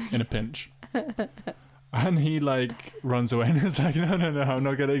pilot in a pinch. And he like runs away and is like, no, I'm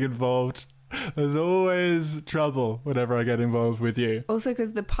not getting involved. There's always trouble whenever I get involved with you. Also,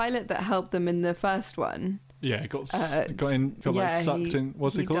 because the pilot that helped them in the first one. Yeah, got yeah, sucked in.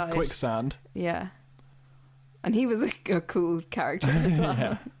 What's it called? died. Quicksand. Yeah. And he was a cool character as well.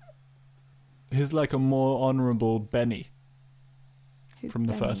 Yeah. He's like a more honourable Benny Who's from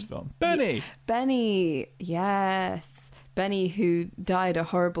the Benny? first film. Benny! Benny, yes. Benny, who died a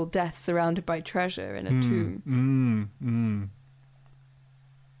horrible death surrounded by treasure in a tomb.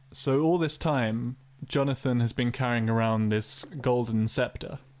 So all this time, Jonathan has been carrying around this golden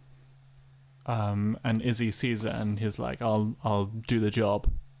scepter. And Izzy sees it and he's like, I'll do the job.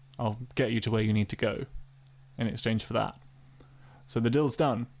 I'll get you to where you need to go in exchange for that. So the deal's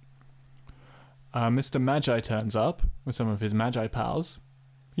done. Mr. Magi turns up with some of his Magi pals.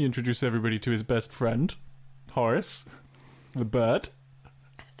 He introduces everybody to his best friend, Horace, the bird.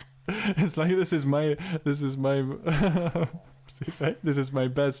 It's like, this is my what does he say? This is my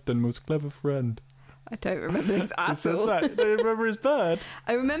best and most clever friend. I don't remember this It at says all. that. Do you remember his bird?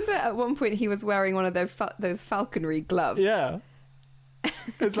 I remember at one point he was wearing one of those falconry gloves. Yeah.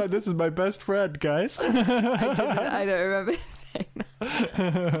 It's like, this is my best friend, guys. I don't remember saying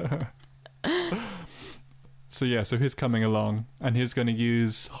that. So he's coming along and he's going to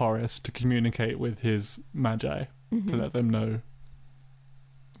use Horace to communicate with his Magi to let them know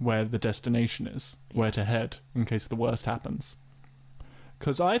where the destination is, where to head in case the worst happens.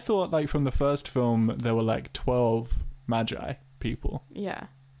 Because I thought, like, from the first film, there were like 12 Magi people. Yeah.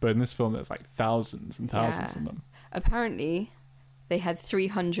 But in this film, there's like thousands and thousands Yeah. of them. Apparently, they had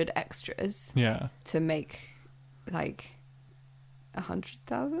 300 extras Yeah. to make like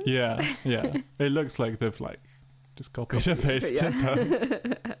 100,000. Yeah. It looks like they've like just copied and pasted.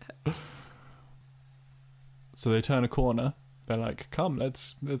 Yeah. So they turn a corner. They're like, "Come,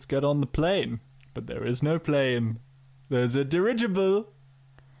 let's get on the plane." But there is no plane. There's a dirigible,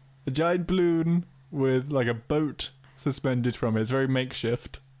 a giant balloon with like a boat suspended from it. It's very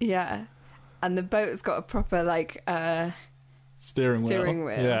makeshift. Yeah. And the boat's got a proper like Steering wheel.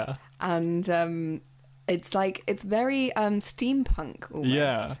 Yeah. And it's very steampunk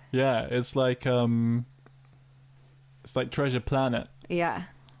almost. Yeah. It's like Treasure Planet. Yeah.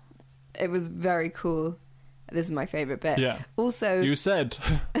 It was very cool. This is my favorite bit. Yeah. Also, You said,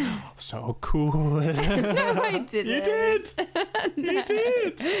 so cool. no, I didn't. You did. No. You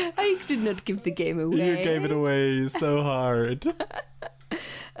did. I did not give the game away. You gave it away so hard.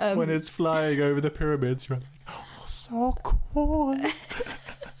 When it's flying over the pyramids, you're like, oh, so cool.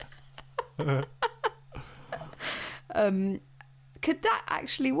 Could that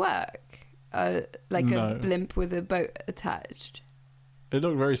actually work? Like No. a blimp with a boat attached? It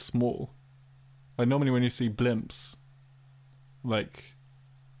looked very small. Like normally when you see blimps, like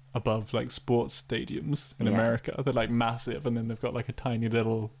above like sports stadiums in Yeah. America, they're like massive, and then they've got like a tiny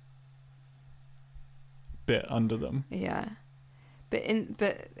little bit under them. Yeah. But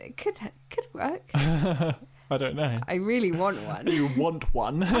it could work. I don't know. I really want one. You want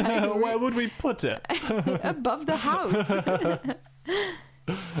one? Where would we put it? Above the house.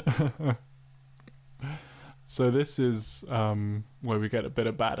 So this is where we get a bit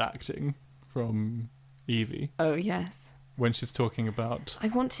of bad acting from Evie Oh, yes. when she's talking about, I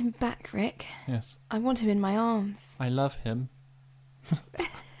want him back, Rick. yes, I want him in my arms. I love him.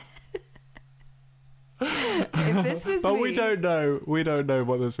 If this was But me... We don't know. We don't know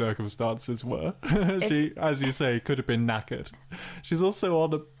what the circumstances were. She, as you say, could have been knackered. She's also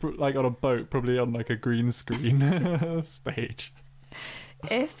on a boat, probably on like a green screen stage.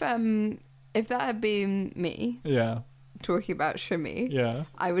 If that had been me, Yeah. talking about Shrimmy, Yeah.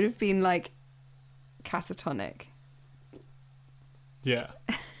 I would have been like catatonic. Yeah.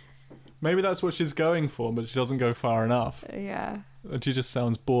 Maybe that's what she's going for, but she doesn't go far enough. Yeah. And she just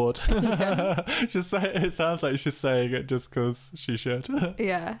sounds bored. Yeah. It sounds like she's saying it just because she should.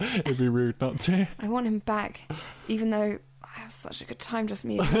 Yeah. It'd be rude not to. I want him back, even though I have such a good time just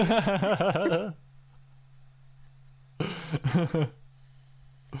me and him.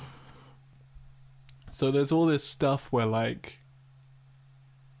 So there's all this stuff where like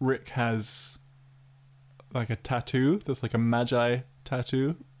Rick has like a tattoo. There's like a Magi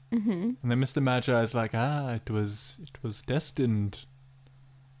tattoo. Mm-hmm. And then Mr. Magi is like, it was destined.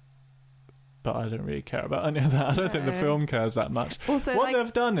 But I don't really care about any of that. I don't think the film cares that much. Also, what like,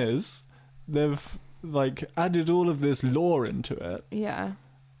 they've done is they've like added all of this lore into it, yeah,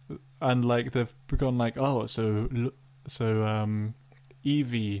 and like they've gone like,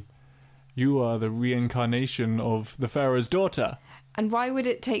 Evie, you are the reincarnation of the Pharaoh's daughter. and why would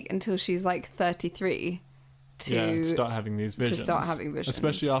it take until she's like 33 to start having these visions? To start having visions,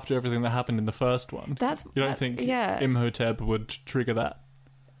 especially after everything that happened in the first one. You don't think Imhotep would trigger that?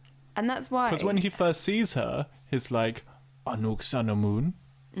 And that's why, because when he first sees her, he's like, Anuk-Sanamun.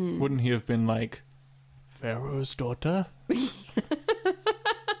 Wouldn't he have been like, Pharaoh's daughter?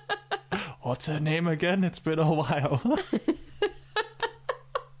 What's her name again? It's been a while.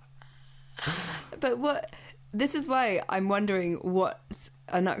 But this is why I'm wondering what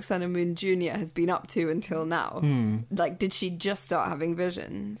Anuk-Sanamun Jr. has been up to until now. Like, did she just start having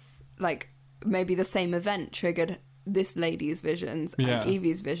visions? Like, maybe the same event triggered this lady's visions and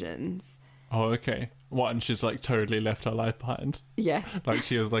Evie's visions. Oh, okay. What? And she's like totally left her life behind. Yeah. Like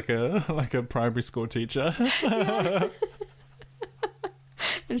she was like a primary school teacher. Yeah.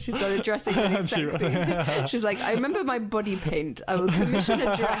 And she started dressing really sexy. She's like, I remember my body paint. I will commission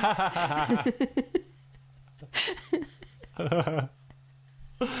a dress.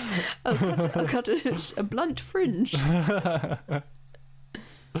 I'll cut a blunt fringe.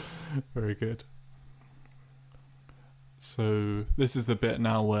 Very good. So this is the bit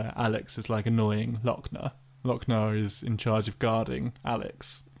now where Alex is like annoying Lochner. Lochner is in charge of guarding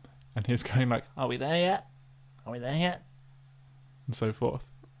Alex, and he's going like, "Are we there yet? Are we there yet?" and so forth,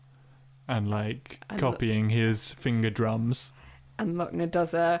 and like copying his finger drums. And Lochner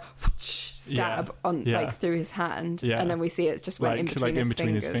does a stab on like through his hand, and then we see it just went in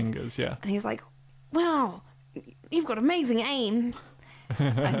between his fingers. Yeah, and he's like, "Wow, you've got amazing aim."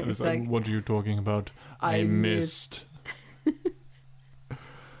 And it's like, "What are you talking about? I missed."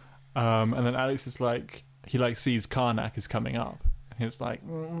 And then Alex is like, he like sees Karnak is coming up, and he's like,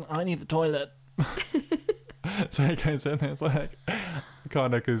 "I need the toilet." So he goes in there. It's like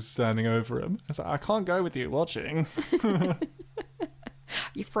Karnak is standing over him. It's like, "I can't go with you watching."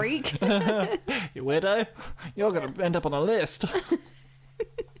 You freak. You weirdo. You're gonna end up on a list.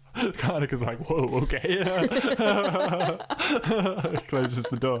 Karnak is like, "Whoa, okay." Closes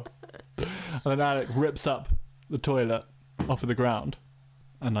the door, and then Alex rips up the toilet off of the ground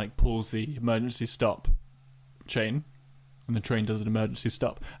and like pulls the emergency stop chain, and the train does an emergency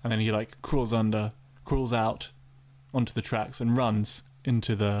stop, and then he like crawls out onto the tracks and runs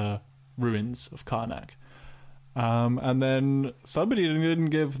into the ruins of Karnak. And then somebody didn't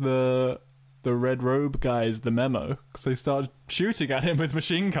give the red robe guys the memo, because they started shooting at him with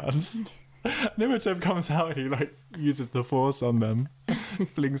machine guns. Imhotep comes out and he like uses the force on them,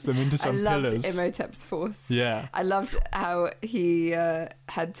 flings them into some pillars. I loved Imhotep's force. Yeah. I loved how he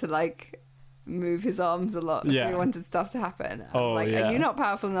had to like move his arms a lot if he wanted stuff to happen. Are you not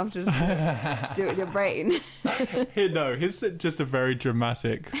powerful enough to just do it with your brain? No, he's just a very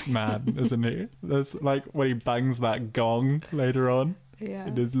dramatic man, isn't he? There's like when he bangs that gong later on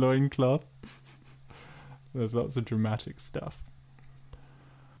in his loincloth. There's lots of dramatic stuff.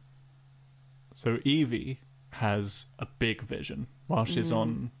 So Evie has a big vision while she's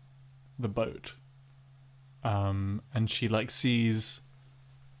on the boat. And she like sees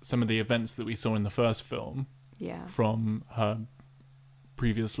some of the events that we saw in the first film from her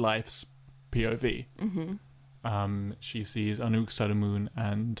previous life's POV. She sees Anuk-Sanamun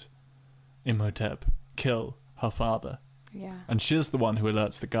and Imhotep kill her father. Yeah. And she's the one who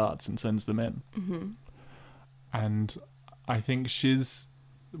alerts the guards and sends them in. And I think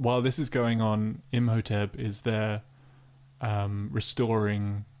while this is going on, Imhotep is there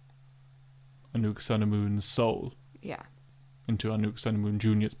restoring Anuk-Sanamun's soul into Anuk-Sanamun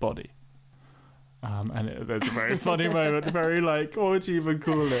Jr.'s body. And there's a very funny moment, very like, what would you even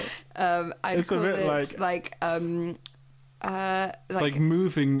call it? I'd call it like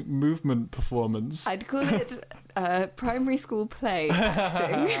movement performance. I'd call it primary school play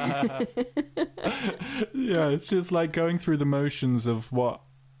acting. Yeah, it's just like going through the motions of what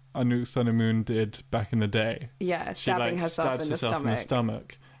Anouk Sanamoon did back in the day. Yeah, stabbing herself in the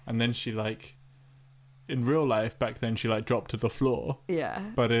stomach. And then she like, in real life back then, she like dropped to the floor. Yeah.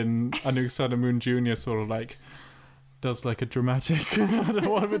 But in Anouk Sanamoon Jr. sort of like does like a dramatic,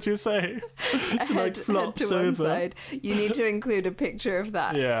 what would you say? She like flops head to over. one side. You need to include a picture of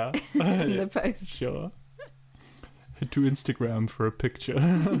that Yeah. in the post. Sure. Head to Instagram for a picture.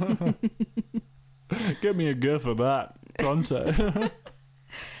 Get me a gif of that. Pronto.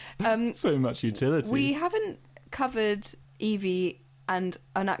 So much utility. We haven't covered Evie and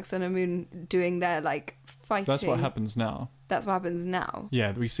Anouk Sanamoon doing their like fighting. That's what happens now. That's what happens now.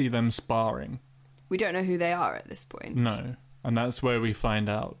 Yeah, we see them sparring. We don't know who they are at this point. No. And that's where we find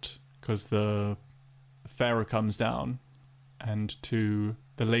out, because the pharaoh comes down, and to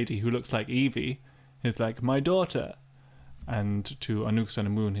the lady who looks like Evie, he's like, my daughter. And to Anouk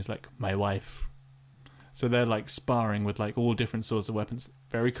Sanamoon, he's like, my wife. So they're like sparring with like all different sorts of weapons.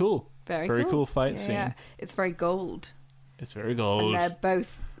 Very cool. Very cool fight scene. Yeah. It's very gold. It's very gold. And they're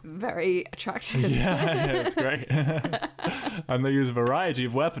both very attractive. Yeah, it's great. And they use a variety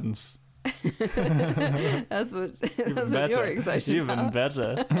of weapons. That's what you're excited Even about.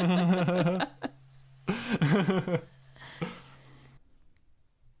 better.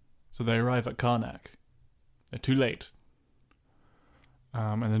 So they arrive at Karnak. They're too late.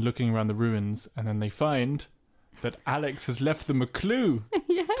 And they're looking around the ruins, and then they find that Alex has left them a clue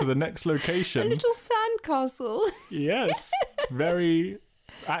to the next location. A little sandcastle. Yes, very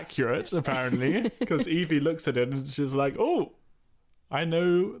accurate, apparently, because Evie looks at it and she's like, oh, I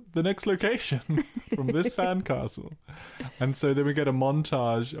know the next location from this sandcastle. And so then we get a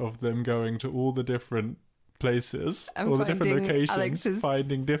montage of them going to all the different places, and all the different locations, Alex's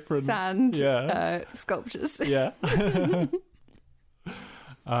finding different sand sculptures. Yeah.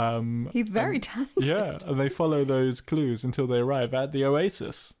 He's very talented. Yeah, and they follow those clues until they arrive at the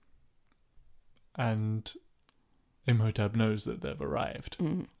oasis. And Imhotep knows that they've arrived.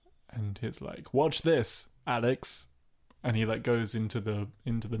 And he's like, watch this, Alex. And he like goes into the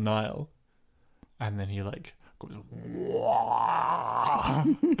Nile, and then he like goes,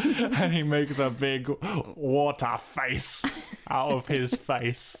 and he makes a big water face out of his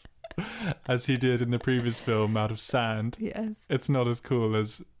face, as he did in the previous film, out of sand. Yes. It's not as cool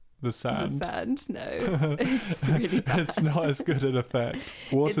as the sand. The sand, no. It's really bad. It's not as good an effect.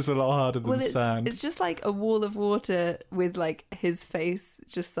 Water's a lot harder than sand. It's just like a wall of water with like his face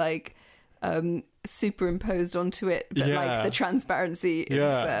just like superimposed onto it, but like the transparency is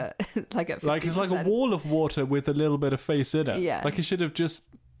like at 50%. Like it's like a wall of water with a little bit of face in it. Yeah. Like it should have just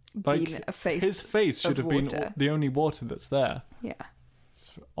like been a face. His face should have been the only water that's there. Yeah.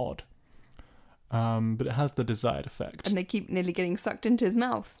 It's odd. But it has the desired effect. And they keep nearly getting sucked into his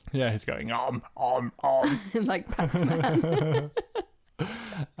mouth. Yeah, he's going like Pac-Man.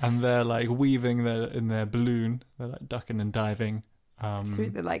 And they're like weaving in their balloon. They're like ducking and diving. Through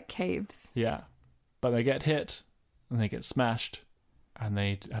the like caves. Yeah. But they get hit and they get smashed and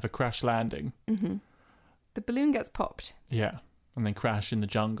they have a crash landing. Mm-hmm. The balloon gets popped. Yeah. And they crash in the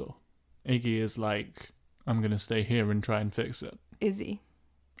jungle. Iggy is like, I'm going to stay here and try and fix it. Izzy.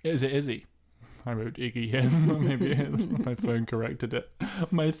 Is it Izzy? I wrote Iggy here. Maybe my phone corrected it.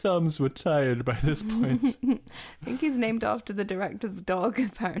 My thumbs were tired by this point. I think he's named after the director's dog,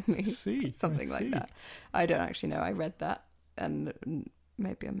 apparently. Something like that. I don't actually know. I read that. And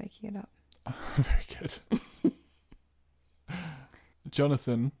maybe I'm making it up. Very good.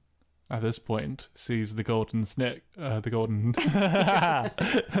 Jonathan, at this point, sees the golden stick, the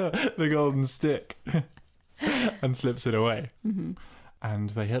golden stick, and slips it away. Mm-hmm.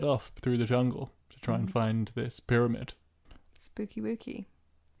 And they head off through the jungle to try and find this pyramid. Spooky wooky.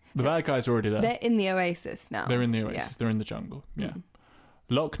 The bad guys are already there. They're in the oasis now. They're in the oasis. Yeah. They're in the jungle. Yeah.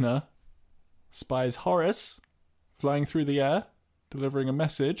 Lochner spies Horace flying through the air, delivering a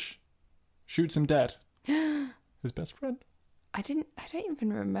message, shoots him dead. His best friend. I don't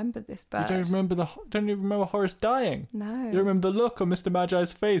even remember this bird. You don't even remember Horace dying? No. You remember the look on Mr.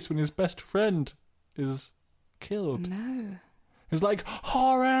 Magi's face when his best friend is killed? No. It's like,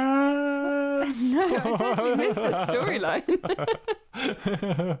 Horace! No, I totally missed the storyline.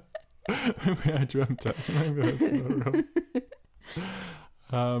 Maybe I dreamt it. Maybe that's not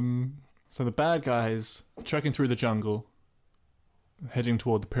real. So the bad guys are trekking through the jungle, heading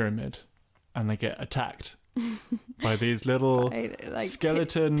toward the pyramid, and they get attacked by these little like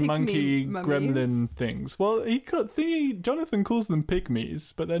skeleton pygmy monkey mummies. gremlin things. Well, Jonathan calls them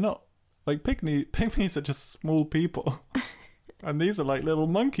pygmies, but they're not. Like pygmies are just small people, and these are like little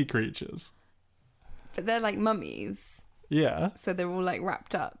monkey creatures. But they're like mummies. Yeah. So they're all like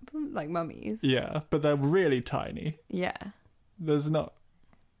wrapped up like mummies. Yeah, but they're really tiny. Yeah. They're not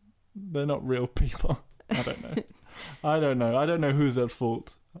real people. I don't know. I don't know who's at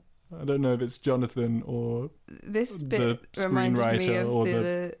fault. I don't know if it's Jonathan or This the bit reminded me screenwriter of or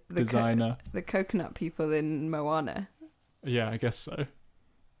the designer. the coconut people in Moana. Yeah, I guess so.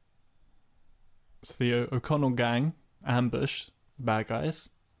 So the O'Connell gang ambush the bad guys.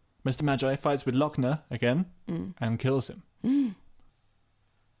 Mr. Magi fights with Lochner again and kills him.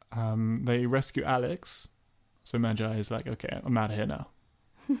 They rescue Alex. So Magi is like, okay, I'm out of here now.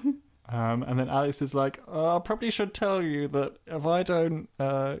 And then Alex is like, I probably should tell you that if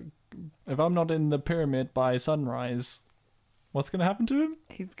I'm not in the pyramid by sunrise, what's going to happen to him?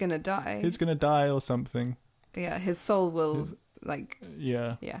 He's gonna die. He's going to die or something. Yeah, his soul will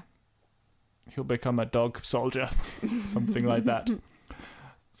Yeah. Yeah. He'll become a dog soldier. Something like that.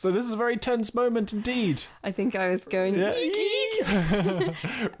 So this is a very tense moment indeed. I think I was going geek, geek.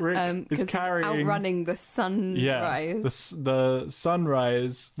 Rick is carrying... outrunning the sunrise. Yeah, the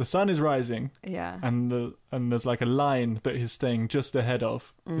sunrise. The sun is rising. Yeah. And there's like a line that he's staying just ahead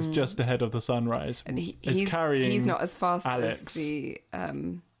of. It's just ahead of the sunrise. And he's carrying. He's not as fast Alex. as the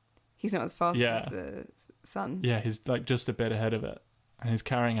He's not as fast as the sun. Yeah, he's like just a bit ahead of it, and he's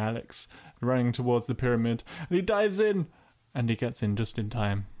carrying Alex, running towards the pyramid, and he dives in, and he gets in just in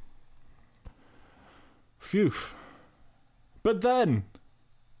time. Phew. But then,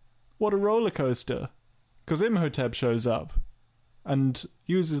 what a roller coaster! Because Imhotep shows up, and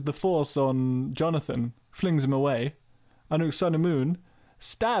uses the force on Jonathan, flings him away. Anuk-Sun-Amun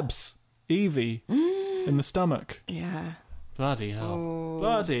stabs Evie in the stomach. Yeah. Bloody hell. Oh.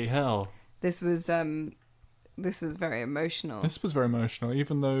 Bloody hell. This was very emotional. This was very emotional,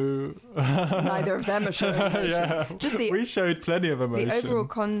 even though... Neither of them are showing emotion. Yeah, Just we showed plenty of emotion. the overall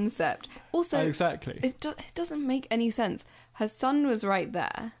concept. Also, exactly. It doesn't make any sense. Her son was right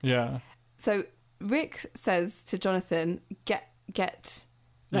there. Yeah. So Rick says to Jonathan, get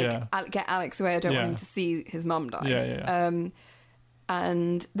Alex away. I don't want him to see his mum die. Yeah.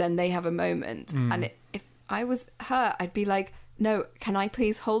 And then they have a moment. And if I was her, I'd be like, no, can I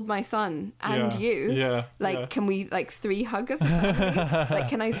please hold my son and you? Yeah. Like, can we, like, 3 hug as a family? Like,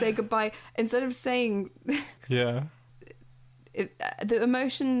 can I say goodbye? Instead of saying... Yeah. The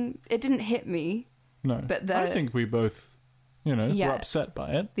emotion, it didn't hit me. No. But I think we both, were upset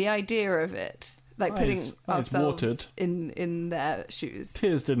by it. The idea of it, like putting Eyes ourselves watered. in their shoes.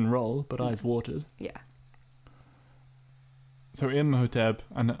 Tears didn't roll, but eyes watered. Yeah. So Imhotep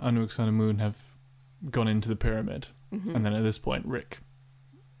and Anuk-Sun-Amun have gone into the pyramid. And then at this point, Rick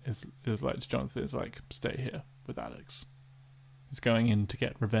is like to Jonathan, is like, stay here with Alex. He's going in to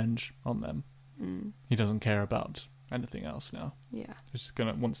get revenge on them. He doesn't care about anything else now. Yeah. He's just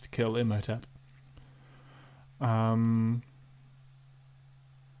wants to kill Imhotep. So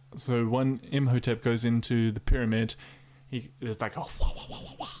when Imhotep goes into the pyramid, it's like, oh, wah, wah,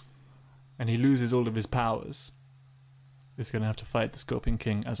 wah, wah, and he loses all of his powers. He's going to have to fight the Scorpion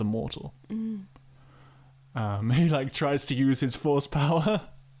King as a mortal. He like tries to use his force power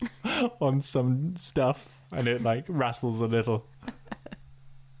on some stuff, and it like rattles a little.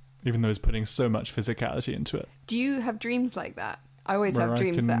 Even though he's putting so much physicality into it. Do you have dreams like that? I always Where have I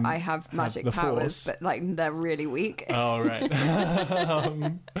dreams that can I have magic have the powers, force. but like they're really weak. Oh, right.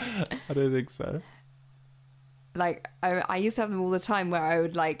 I don't think so. Like I used to have them all the time where I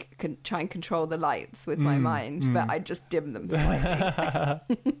would like try and control the lights with my mind, but I'd just dim them slightly.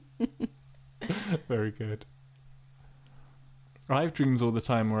 Very good. I have dreams all the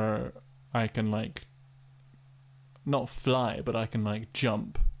time where I can like not fly, but I can like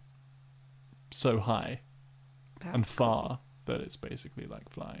jump so high and far that it's basically like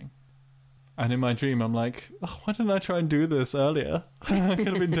flying. And in my dream I'm like, oh, why didn't I try and do this earlier? I could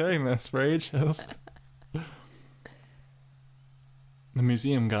have been doing this for ages. The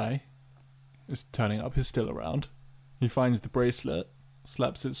museum guy is turning up. He's still around. He finds the bracelet,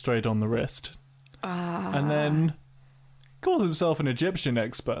 slaps it straight on the wrist, and then calls himself an Egyptian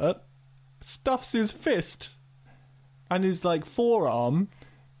expert, stuffs his fist and his like forearm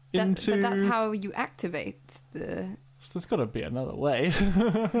into... But that's how you activate the... There's got to be another way.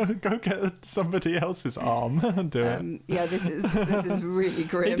 Go get somebody else's arm and do it. Yeah, this is really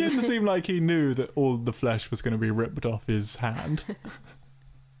grim. It didn't seem like he knew that all the flesh was going to be ripped off his hand.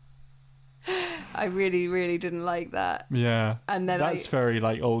 I really, really didn't like that. Yeah. And then that's very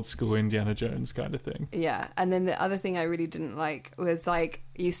like old school Indiana Jones kind of thing. Yeah. And then the other thing I really didn't like was like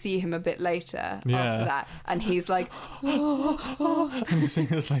you see him a bit later after that, and he's like, and you see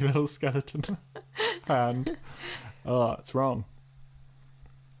this like little skeleton hand. Oh, it's wrong.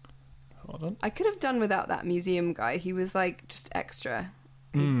 Hold on. I could have done without that museum guy. He was like just extra.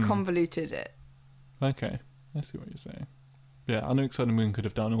 He convoluted it. Okay, I see what you're saying. Yeah, Anouk Sun Moon could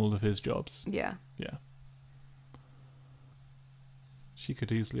have done all of his jobs. Yeah. Yeah. She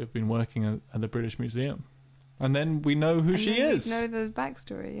could easily have been working at the British Museum. And then we know who she is. We know the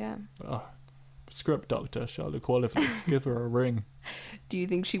backstory, yeah. Oh, script doctor, Charlotte Qualify. Give her a ring. Do you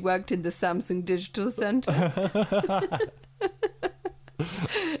think she worked in the Samsung Digital Centre?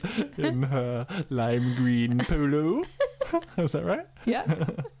 In her lime green polo. Is that right? Yeah.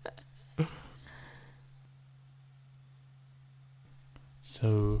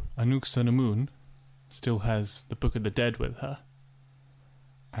 So Anouk Sun Moon still has the Book of the Dead with her.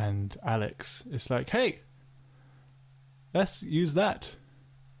 And Alex is like, hey, let's use that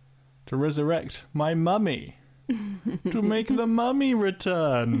to resurrect my mummy. To make the mummy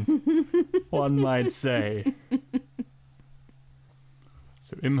return, one might say.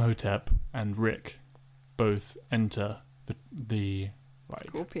 So Imhotep and Rick both enter the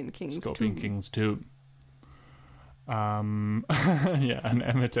Scorpion King's tomb. Yeah, and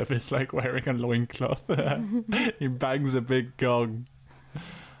Imhotep is like wearing a loincloth. He bangs a big gong.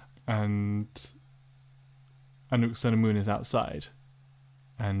 And Anouk Sun Moon is outside.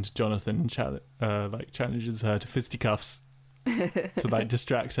 And Jonathan challenges her to fisticuffs to like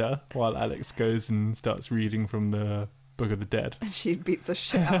distract her while Alex goes and starts reading from the Book of the Dead. She beats the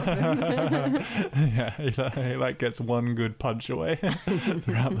shit out of him. Yeah, he like gets one good punch away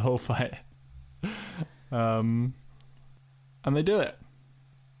throughout the whole fight. And they do it.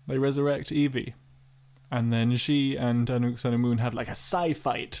 They resurrect Evie. And then she and Anouk Sun Moon have like a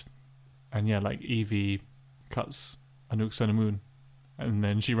fight. And yeah, like Evie cuts Anouk Sun Moon. And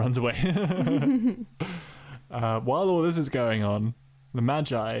then she runs away. While all this is going on, the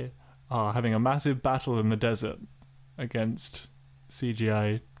Magi are having a massive battle in the desert against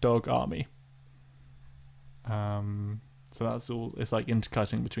CGI dog army. So that's all. It's like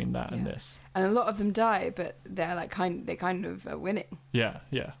intercutting between that and this. And a lot of them die, but they're like they kind of are winning. Yeah.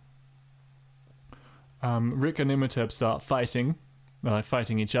 Rick and Imhotep start fighting. They're like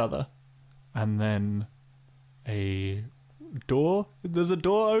fighting each other, and then there's a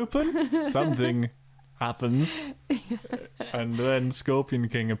door open. Something happens, and then Scorpion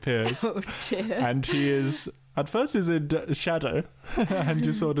King appears. Oh dear! And he is at first is in shadow, and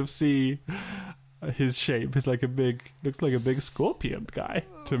you sort of see his shape is like looks like a big scorpion guy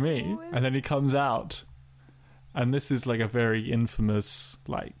to me. And then he comes out, and this is like a very infamous,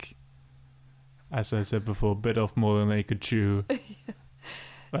 like, as I said before, bit off more than they could chew.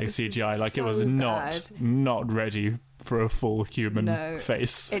 Like this CGI, like it was not ready for a full human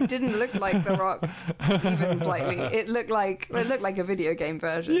face. It didn't look like The Rock even slightly. It looked like a video game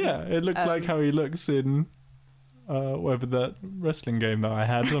version. Yeah, it looked like how he looks in whatever that wrestling game that I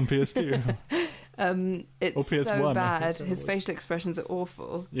had on PS2. It's or PS1, so bad. His facial expressions are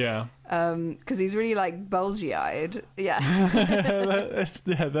awful. Yeah. Because he's really like bulgy-eyed. Yeah.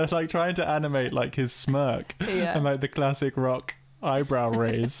 They're like trying to animate like his smirk and like the classic Rock eyebrow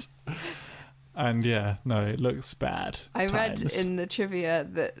raise. And it looks bad. I read in the trivia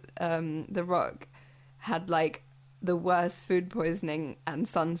that The Rock had like the worst food poisoning and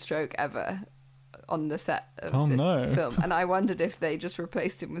sunstroke ever on the set of this film, and I wondered if they just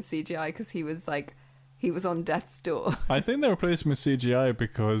replaced him with CGI because he was on death's door. I think they replaced him with CGI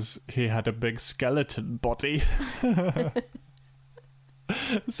because he had a big skeleton body.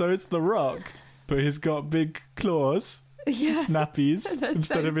 So it's The Rock, but he's got big claws. Yeah. Snappies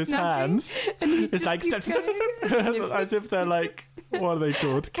instead of his hands. It's like snip, as if they're like, what are they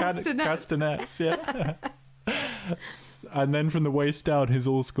called? Castanets. Yeah. And then from the waist down, he's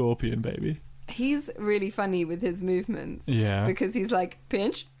all scorpion, baby. He's really funny with his movements. Yeah. Because he's like,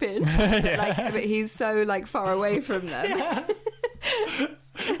 pinch. But he's so like far away from them. Yeah.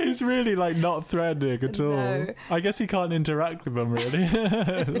 He's really like not threatening at all. No. I guess he can't interact with them really.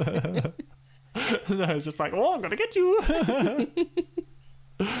 So it's just like, I'm gonna get you.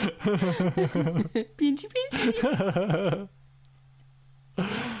 Pinchy.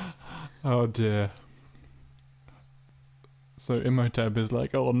 Oh dear. So Imhotep is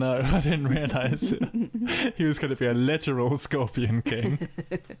like, oh no, I didn't realise he was going to be a literal Scorpion King.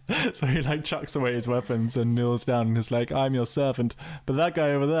 So he like chucks away his weapons and kneels down and is like, I'm your servant, but that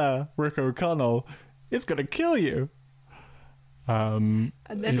guy over there, Rick O'Connell, is going to kill you. And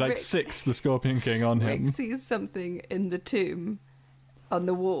then he like Rick, sicks the Scorpion King on Rick him. sees something in the tomb on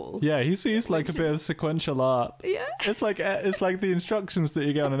the wall. Yeah, he sees like a Which bit is- of sequential art. Yeah. It's like the instructions that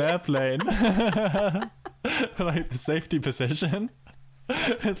you get on an airplane, like the safety position.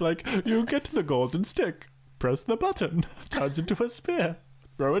 It's like, you get the golden stick, press the button, turns into a spear,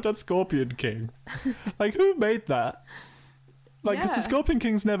 throw it at Scorpion King. Like, who made that? Like, 'cause the Yeah. Scorpion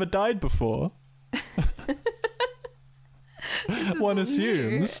King's never died before. This is One all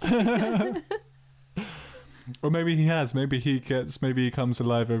assumes. Or maybe he has. Maybe he comes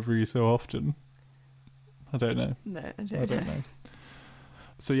alive every so often. I don't know. new. No, I I don't don't know. know.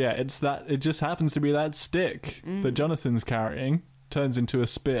 So yeah, it just happens to be that stick that Jonathan's carrying turns into a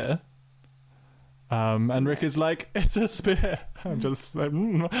spear. And Rick is like, it's a spear. I'm just like,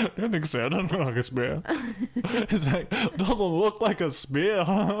 I don't think so. It doesn't look like a spear. It's like, doesn't look like a spear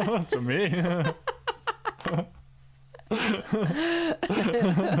to me.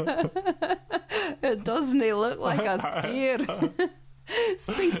 Doesn't he look like a spear?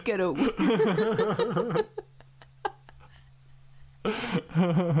 Space Ghetto.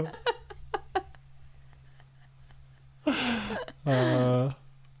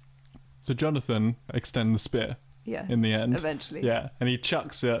 So Jonathan extends the spear Yes. in the end. Eventually. Yeah, and he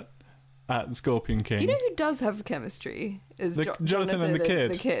chucks it at the Scorpion King. You know who does have chemistry? Is Jonathan and the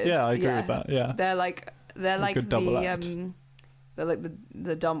kid. The kid. Yeah, I agree with that. Yeah. They're like good double the act. they're like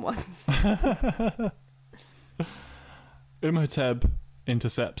the dumb ones. Imhotep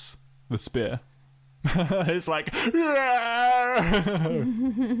intercepts the spear. It's like,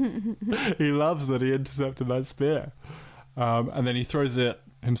 he loves that he intercepted that spear. And then he throws it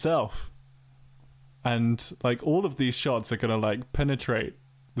himself. And like all of these shots are gonna like penetrate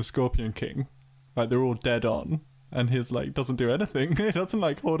the Scorpion King. Like they're all dead on. And his like doesn't do anything. He doesn't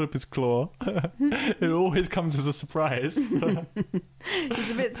like hold up his claw. It always comes as a surprise.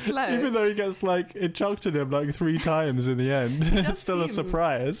 He's a bit slow. Even though he gets like it chucked at him like 3 times in the end, does it's still a seem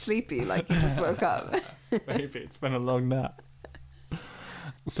surprise. Sleepy, like he just woke up. Maybe it's been a long nap.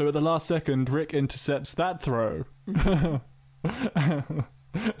 So at the last second, Rick intercepts that throw.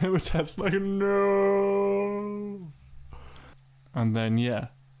 Imhotep's like, no. And then yeah,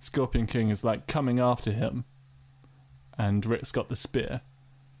 Scorpion King is like coming after him, and Rick's got the spear,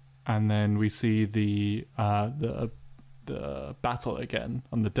 and then we see the battle again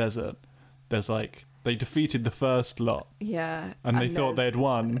on the desert. There's like they defeated the first lot, Yeah. and they thought there's they'd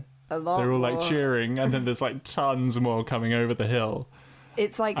won. a lot They're all like more. cheering, and then there's like tons more coming over the hill,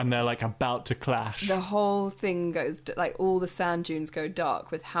 It's like and they're like about to clash. the whole thing goes like all the sand dunes go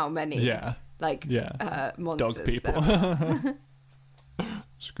dark with how many Yeah, like yeah. monsters Dog people. there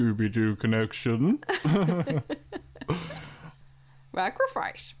Scooby Doo connection.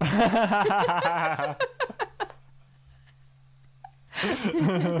 Sacrifice. Are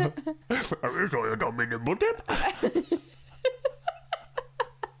you sure you don't mean to put it?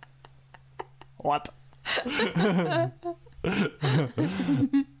 What?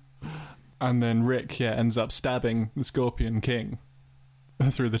 And then Rick, ends up stabbing the Scorpion King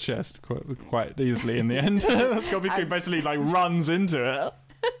through the chest quite easily in the end. The Scorpion King basically like runs into it.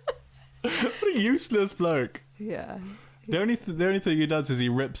 What a useless bloke. Yeah. The only thing he does is he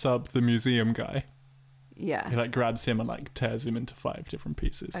rips up the museum guy. Yeah. He like grabs him and like tears him into 5 different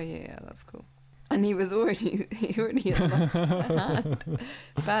pieces. Oh yeah, that's cool. And he already had lost a hand.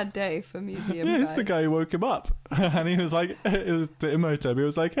 Bad day for museum Yeah, guy. it's the guy who woke him up. And he was like, it was the Imhotep. He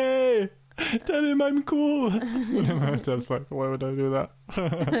was like, hey, tell him I'm cool. And Imhotep's like, why would I do that?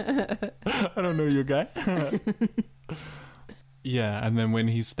 I don't know you, guy. Yeah, and then when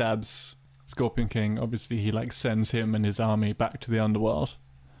he stabs Scorpion King, obviously he like sends him and his army back to the underworld.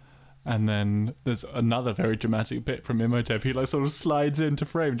 And then there's another very dramatic bit from Imhotep. He like sort of slides into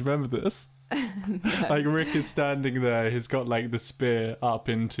frame. Do you remember this? No. Like Rick is standing there. He's got like the spear up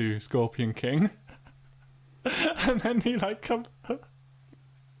into Scorpion King. And then he like comes...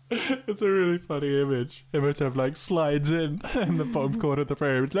 It's a really funny image. Imhotep like slides in the bottom corner of the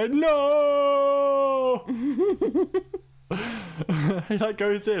frame. It's like, no! He like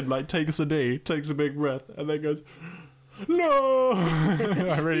goes in, like takes a knee, takes a big breath, and then goes, no!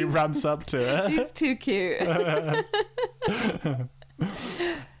 I really ramps up to it. He's too cute.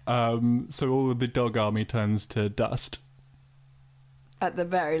 So all of the dog army turns to dust. At the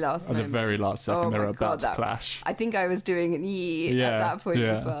very last At the moment. very last second, Oh they're my about God, to that- clash. I think I was doing an E Yeah, at that point yeah.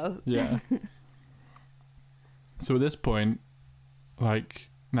 as well. Yeah. So at this point, like,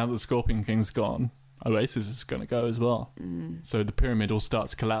 now that the Scorpion King's gone, Oasis is going to go as well. So the pyramid all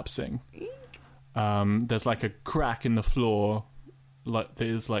starts collapsing. There's like a crack in the floor like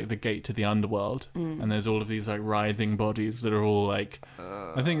there's like the gate to the underworld, and there's all of these like writhing bodies that are all like.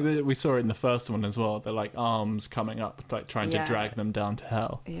 I think that we saw it in the first one as well. They're like arms coming up, like trying to drag them down to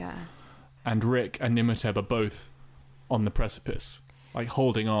hell. Yeah. And Rick and Imhotep are both on the precipice, like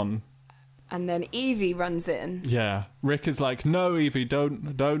holding on. And then Evie runs in. Yeah, Rick is like, "No, Evie, don't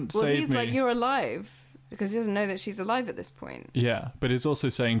save me." Well, he's like, "You're alive," because he doesn't know that she's alive at this point. Yeah, but he's also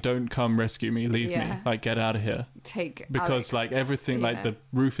saying, "Don't come rescue me, leave me, like get out of here." Because Alex, like everything, like the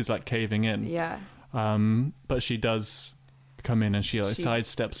roof is like caving in. Yeah. But she does come in and she like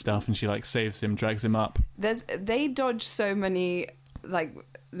sidesteps stuff and she like saves him, drags him up. They dodge so many like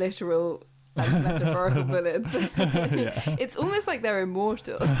literal. Like metaphorical bullets. It's almost like they're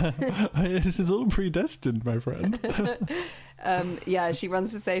immortal. It is all predestined, my friend. She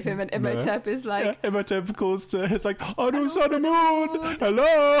runs to save him, and Imhotep is like... Imhotep calls to... It's like, "Oh no, Sun and Moon!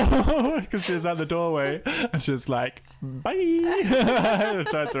 Hello!" Because she's at the doorway, and she's like, "Bye!" And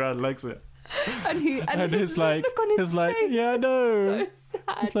turns around and looks at it. And his like, look on his face. "Yeah, no." So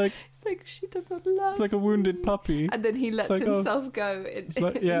sad. It's like she does not love. It's like a wounded puppy. And then he lets himself go.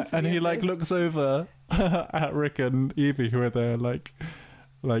 And he like looks over at Rick and Evie, who are there like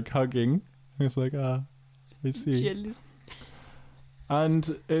hugging. He's like, "I see." Jealous.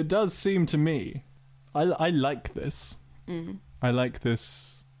 And it does seem to me, I like this. I like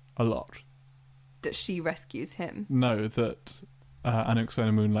this a lot. That she rescues him. No, that Anuk Sun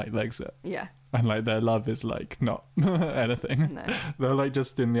and Moon like legs it. Yeah. And like their love is like not anything. No. They're like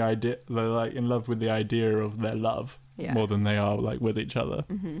just in the idea. They're like in love with the idea of their love more than they are like with each other.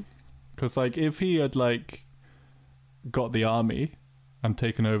 Because like if he had like got the army and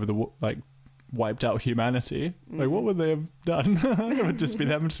taken over the like wiped out humanity, like what would they have done? It would just be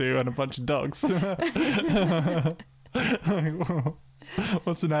them two and a bunch of dogs.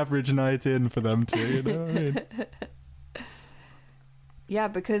 What's an average night in for them two? You know what I mean? Yeah,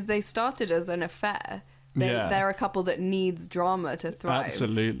 because they started as an affair. They're a couple that needs drama to thrive.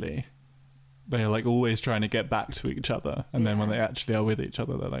 Absolutely. They're like always trying to get back to each other, and then when they actually are with each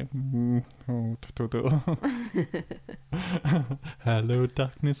other, they're like, "Hello,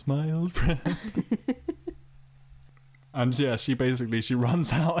 darkness, my old friend." And yeah, she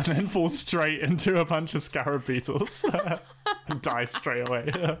runs out and then falls straight into a bunch of scarab beetles and dies straight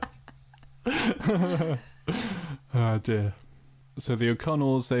away. Oh dear. So the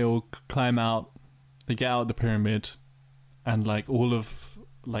O'Connells, they all climb out, they get out of the pyramid, and like all of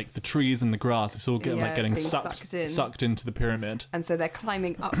like the trees and the grass, it's all getting sucked into the pyramid. And so they're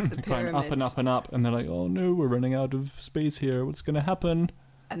climbing up the pyramid. Climb up and up and up, and they're like, "Oh no, we're running out of space here. What's going to happen?"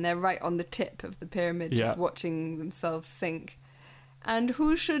 And they're right on the tip of the pyramid, just watching themselves sink. And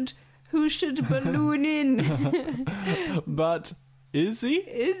who should balloon in? But Izzy?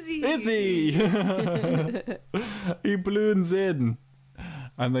 Izzy! He balloons in.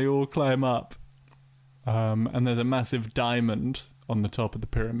 And they all climb up. And there's a massive diamond on the top of the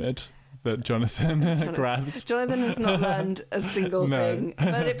pyramid that Jonathan grabs. Jonathan has not learned a single thing,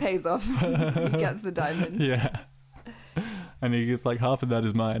 but it pays off. He gets the diamond. Yeah. And he gets like, "Half of that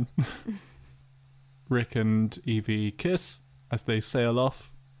is mine." Rick and Evie kiss as they sail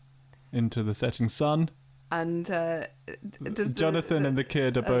off into the setting sun. And Jonathan and the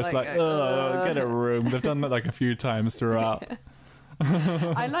kid are both like, "Oh, get a room." They've done that like a few times throughout.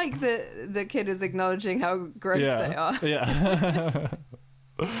 I like that the kid is acknowledging how gross they are. Yeah.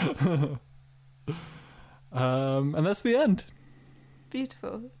 And that's the end.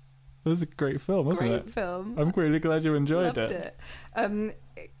 Beautiful. It was a great film, wasn't it? Great film. I'm really glad you enjoyed it.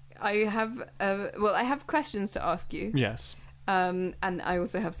 I have questions to ask you. Yes. And I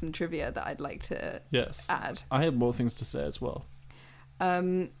also have some trivia that I'd like to add. I have more things to say as well.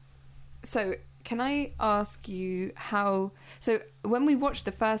 So can I ask you how... So when we watched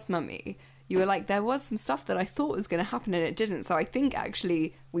the first Mummy, you were like, there was some stuff that I thought was going to happen and it didn't. So I think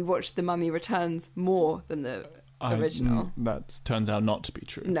actually we watched The Mummy Returns more than the original. That turns out not to be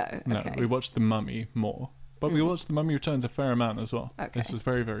true. No, okay. We watched The Mummy more. But we watched The Mummy Returns a fair amount as well. Okay. This was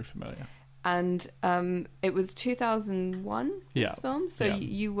very, very familiar. And it was 2001, this film? So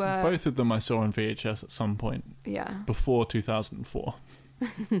you were... Both of them I saw on VHS at some point. Yeah. Before 2004.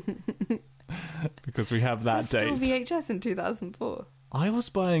 Because we have that date. Still VHS in 2004? I was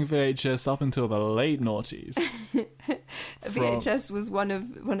buying VHS up until the late noughties. VHS was one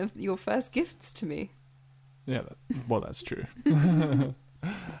of your first gifts to me. Yeah, that's true.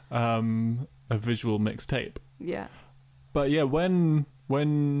 A visual mixtape. Yeah. But yeah, when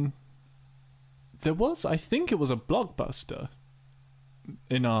there was, I think it was a Blockbuster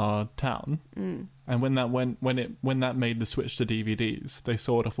in our town, and when that made the switch to DVDs, they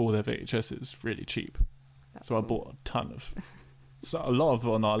sold off all their VHSs really cheap. So I bought a ton of So a lot of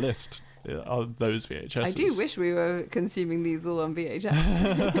on our list are those VHSs. I do wish we were consuming these all on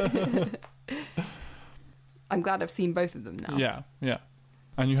VHS. I'm glad I've seen both of them now. Yeah.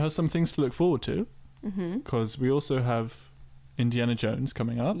 And you have some things to look forward to. Because we also have Indiana Jones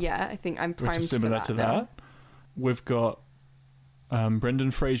coming up. Yeah, I think I'm primed which is similar for to now. that. We've got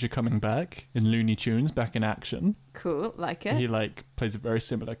Brendan Fraser coming back in Looney Tunes, back in action. Cool, like it. He plays a very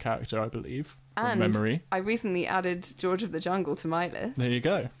similar character, I believe, from And memory. I recently added George of the Jungle to my list. There you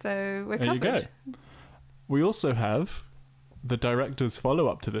go. So we're There covered. you go. We also have the director's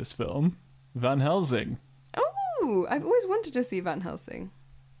follow-up to this film, Van Helsing. Oh, I've always wanted to see Van Helsing.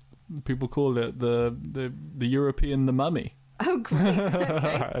 People call it the European The Mummy. Oh, great.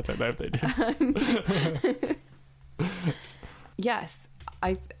 Okay. I don't know if they do. Yes,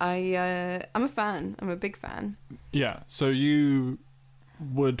 I'm a fan. I'm a big fan. Yeah, so you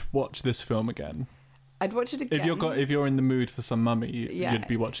would watch this film again? I'd watch it again. If you're in the mood for some mummy, Yeah. you'd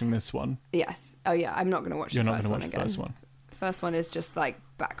be watching this one. Yes. Oh, yeah. I'm not going to watch You're the not first going one to watch again. the first one. The first one is just like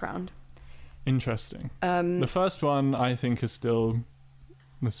background. Interesting. The first one, I think, is still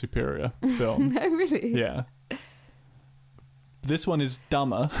the superior film. No, really. Yeah. This one is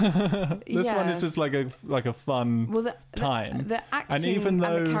dumber. This one is just like a fun Well, time. The acting And even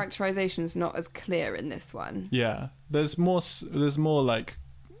though- and the characterization's not as clear in this one. Yeah, there's more like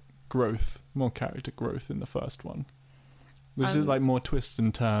growth, more character growth in the first one. There's just like more twists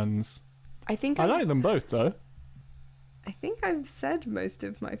and turns. I think I like them both though. I think I've said most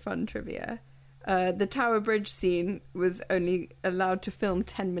of my fun trivia. The Tower Bridge scene was only allowed to film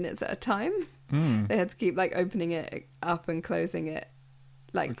 10 minutes at a time. They had to keep like opening it up and closing it,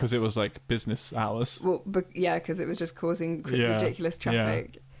 like Because it was like business hours. well, because it was just causing Yeah, ridiculous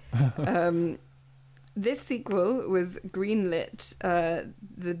traffic. This sequel was greenlit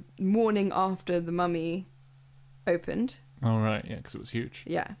the morning after The Mummy opened. All right, yeah, because it was huge.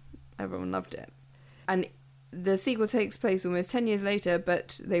 Yeah, everyone loved it. And the sequel takes place almost 10 years later,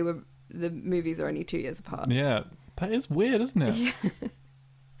 but the movies are only 2 years apart. Yeah, that is weird, isn't it? Yeah.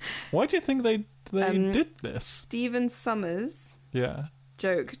 Why do you think they did this? Stephen Summers Yeah.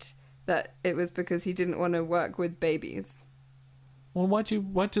 joked that it was because he didn't want to work with babies. Well, why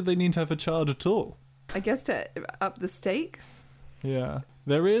do they need to have a child at all? I guess to up the stakes. Yeah.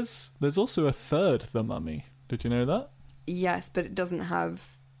 There's also a third The Mummy. Did you know that? Yes, but it doesn't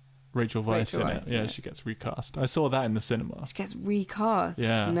have. Rachel Weisz Rachel in Weisz it. in Yeah, it. she gets recast. I saw that in the cinema. She gets recast.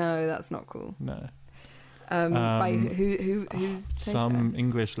 Yeah. No, that's not cool. No. By who's plays Some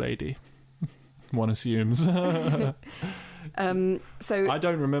English lady. One assumes. her? So I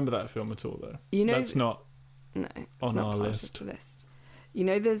don't remember that film at all, though. you know, That's not no, it's on not our part list. of the list. You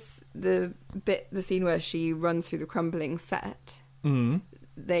know, there's the scene where she runs through the crumbling set.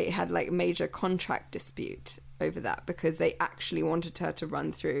 They had like a major contract dispute over that because they actually wanted her to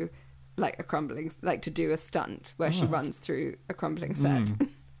run through like a crumbling, like to do a stunt where she runs through a crumbling set.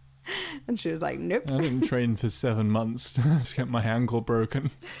 And she was like, nope. I didn't train for 7 months to get my ankle broken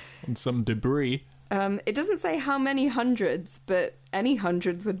on some debris. It doesn't say how many hundreds, but any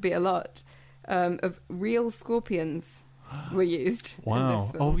hundreds would be a lot of real scorpions were used in Wow.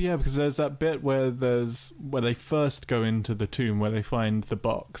 this film. Oh yeah, because there's that bit where they first go into the tomb where they find the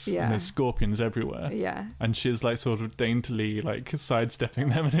box Yeah. and there's scorpions everywhere. Yeah. And she's like sort of daintily like sidestepping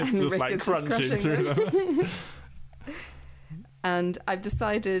them and it's And just Rick like is just crunching crushing through them. And I've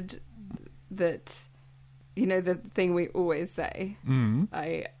decided that, you know, the thing we always say.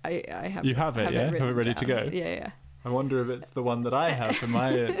 I have. You have it, yeah? Have it written ready to down. go? Yeah. I wonder if it's the one that I have in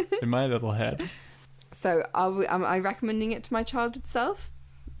my little head. So am I recommending it to my childhood self?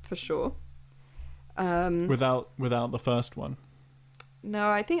 For sure. Without the first one. No,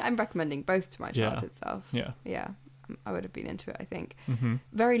 I think I'm recommending both to my Yeah. childhood self. Yeah. Yeah, I would have been into it, I think. Mm-hmm.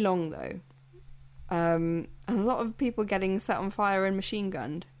 Very long, though. And a lot of people getting set on fire and machine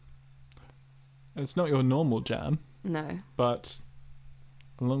gunned. It's not your normal jam, No. but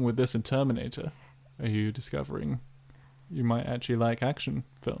along with this and Terminator, are you discovering you might actually like action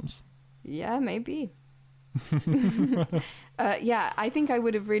films? Yeah, maybe. Yeah, I think I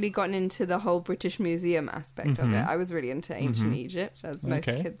would have really gotten into the whole British Museum aspect of it. I was really into ancient Egypt, as most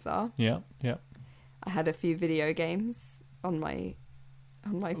Okay. kids are. Yeah. I had a few video games on my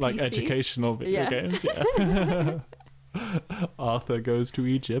Like PC. educational video Yeah. games, yeah. Arthur goes to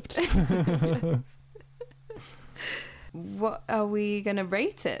Egypt. What are we gonna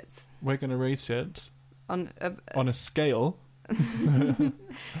rate it We're going to rate it on? on a scale that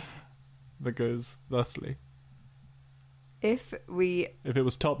goes thusly. If we If it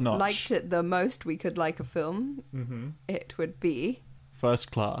was top notch, liked it the most we could like a film, it would be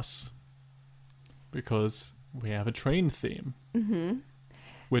first class, because we have a train theme. Mm-hmm.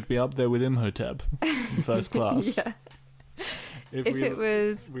 We'd be up there with Imhotep in first class. Yeah. If it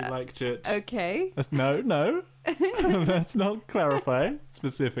was... We liked it... Okay. No. Let's not clarify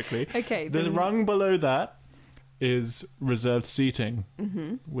specifically. Okay. The rung below that is reserved seating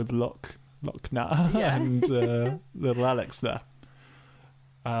with Lochna and little Alex there.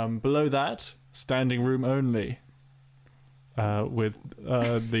 Below that, standing room only with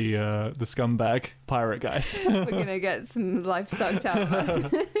the scumbag pirate guys. We're going to get some life sucked out of us.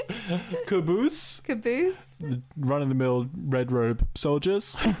 Caboose. The run-of-the-mill red robe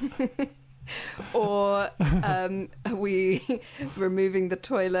soldiers. Or we removing the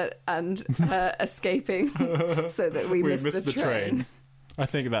toilet and escaping so that we miss the train. I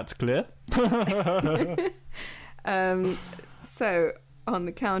think that's clear. So, on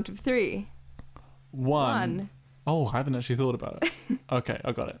the count of 3. 1. Oh, I haven't actually thought about it. Okay,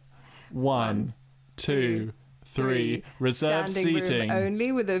 I got it. 1, 2, 3. Reserved standing seating. Room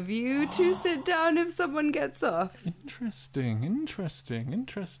only with a view to sit down if someone gets off. Interesting.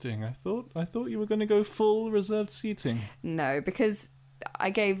 I thought you were going to go full reserved seating. No, because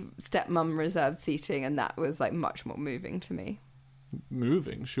I gave stepmom reserved seating and that was like much more moving to me.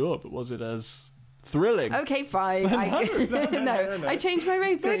 Moving, sure, but was it as thrilling? Okay, fine. No. I changed my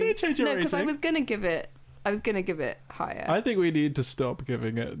rating. No, don't change your rating. Because I was gonna give it higher. I think we need to stop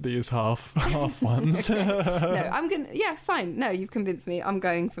giving it these half ones. Okay. No, yeah, fine. No, you've convinced me. I'm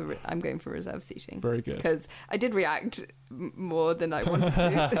going for reserve seating. Very good. Because I did react more than I wanted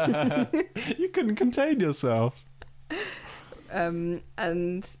to. You couldn't contain yourself. And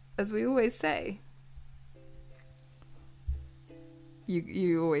as we always say,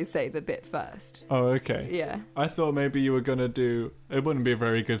 you always say the bit first. Oh, okay. Yeah. I thought maybe you were going to do... It wouldn't be a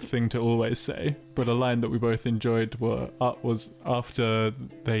very good thing to always say, but a line that we both enjoyed was after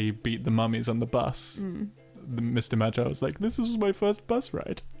they beat the mummies on the bus. Mr. Magi was like, this was my first bus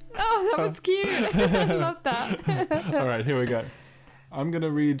ride. Oh, that was cute. I love that. All right, here we go. I'm going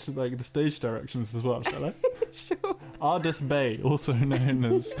to read like the stage directions as well, shall I? Sure. Ardith Bay, also known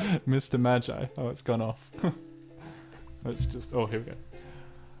as Mr. Magi. Oh, it's gone off. Let's just... Oh, here we go.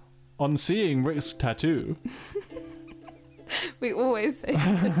 On seeing Rick's tattoo... We always say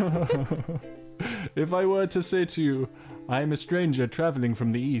this. If I were to say to you, I am a stranger travelling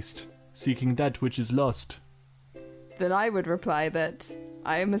from the east, seeking that which is lost. Then I would reply that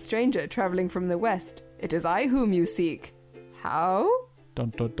I am a stranger travelling from the west. It is I whom you seek. How? ...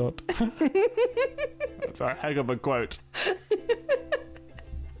 That's a heck of a quote.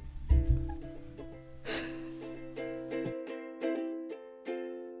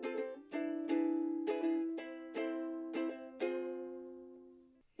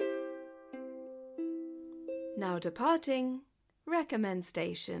 Now departing, recommend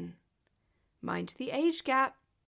station. Mind the age gap.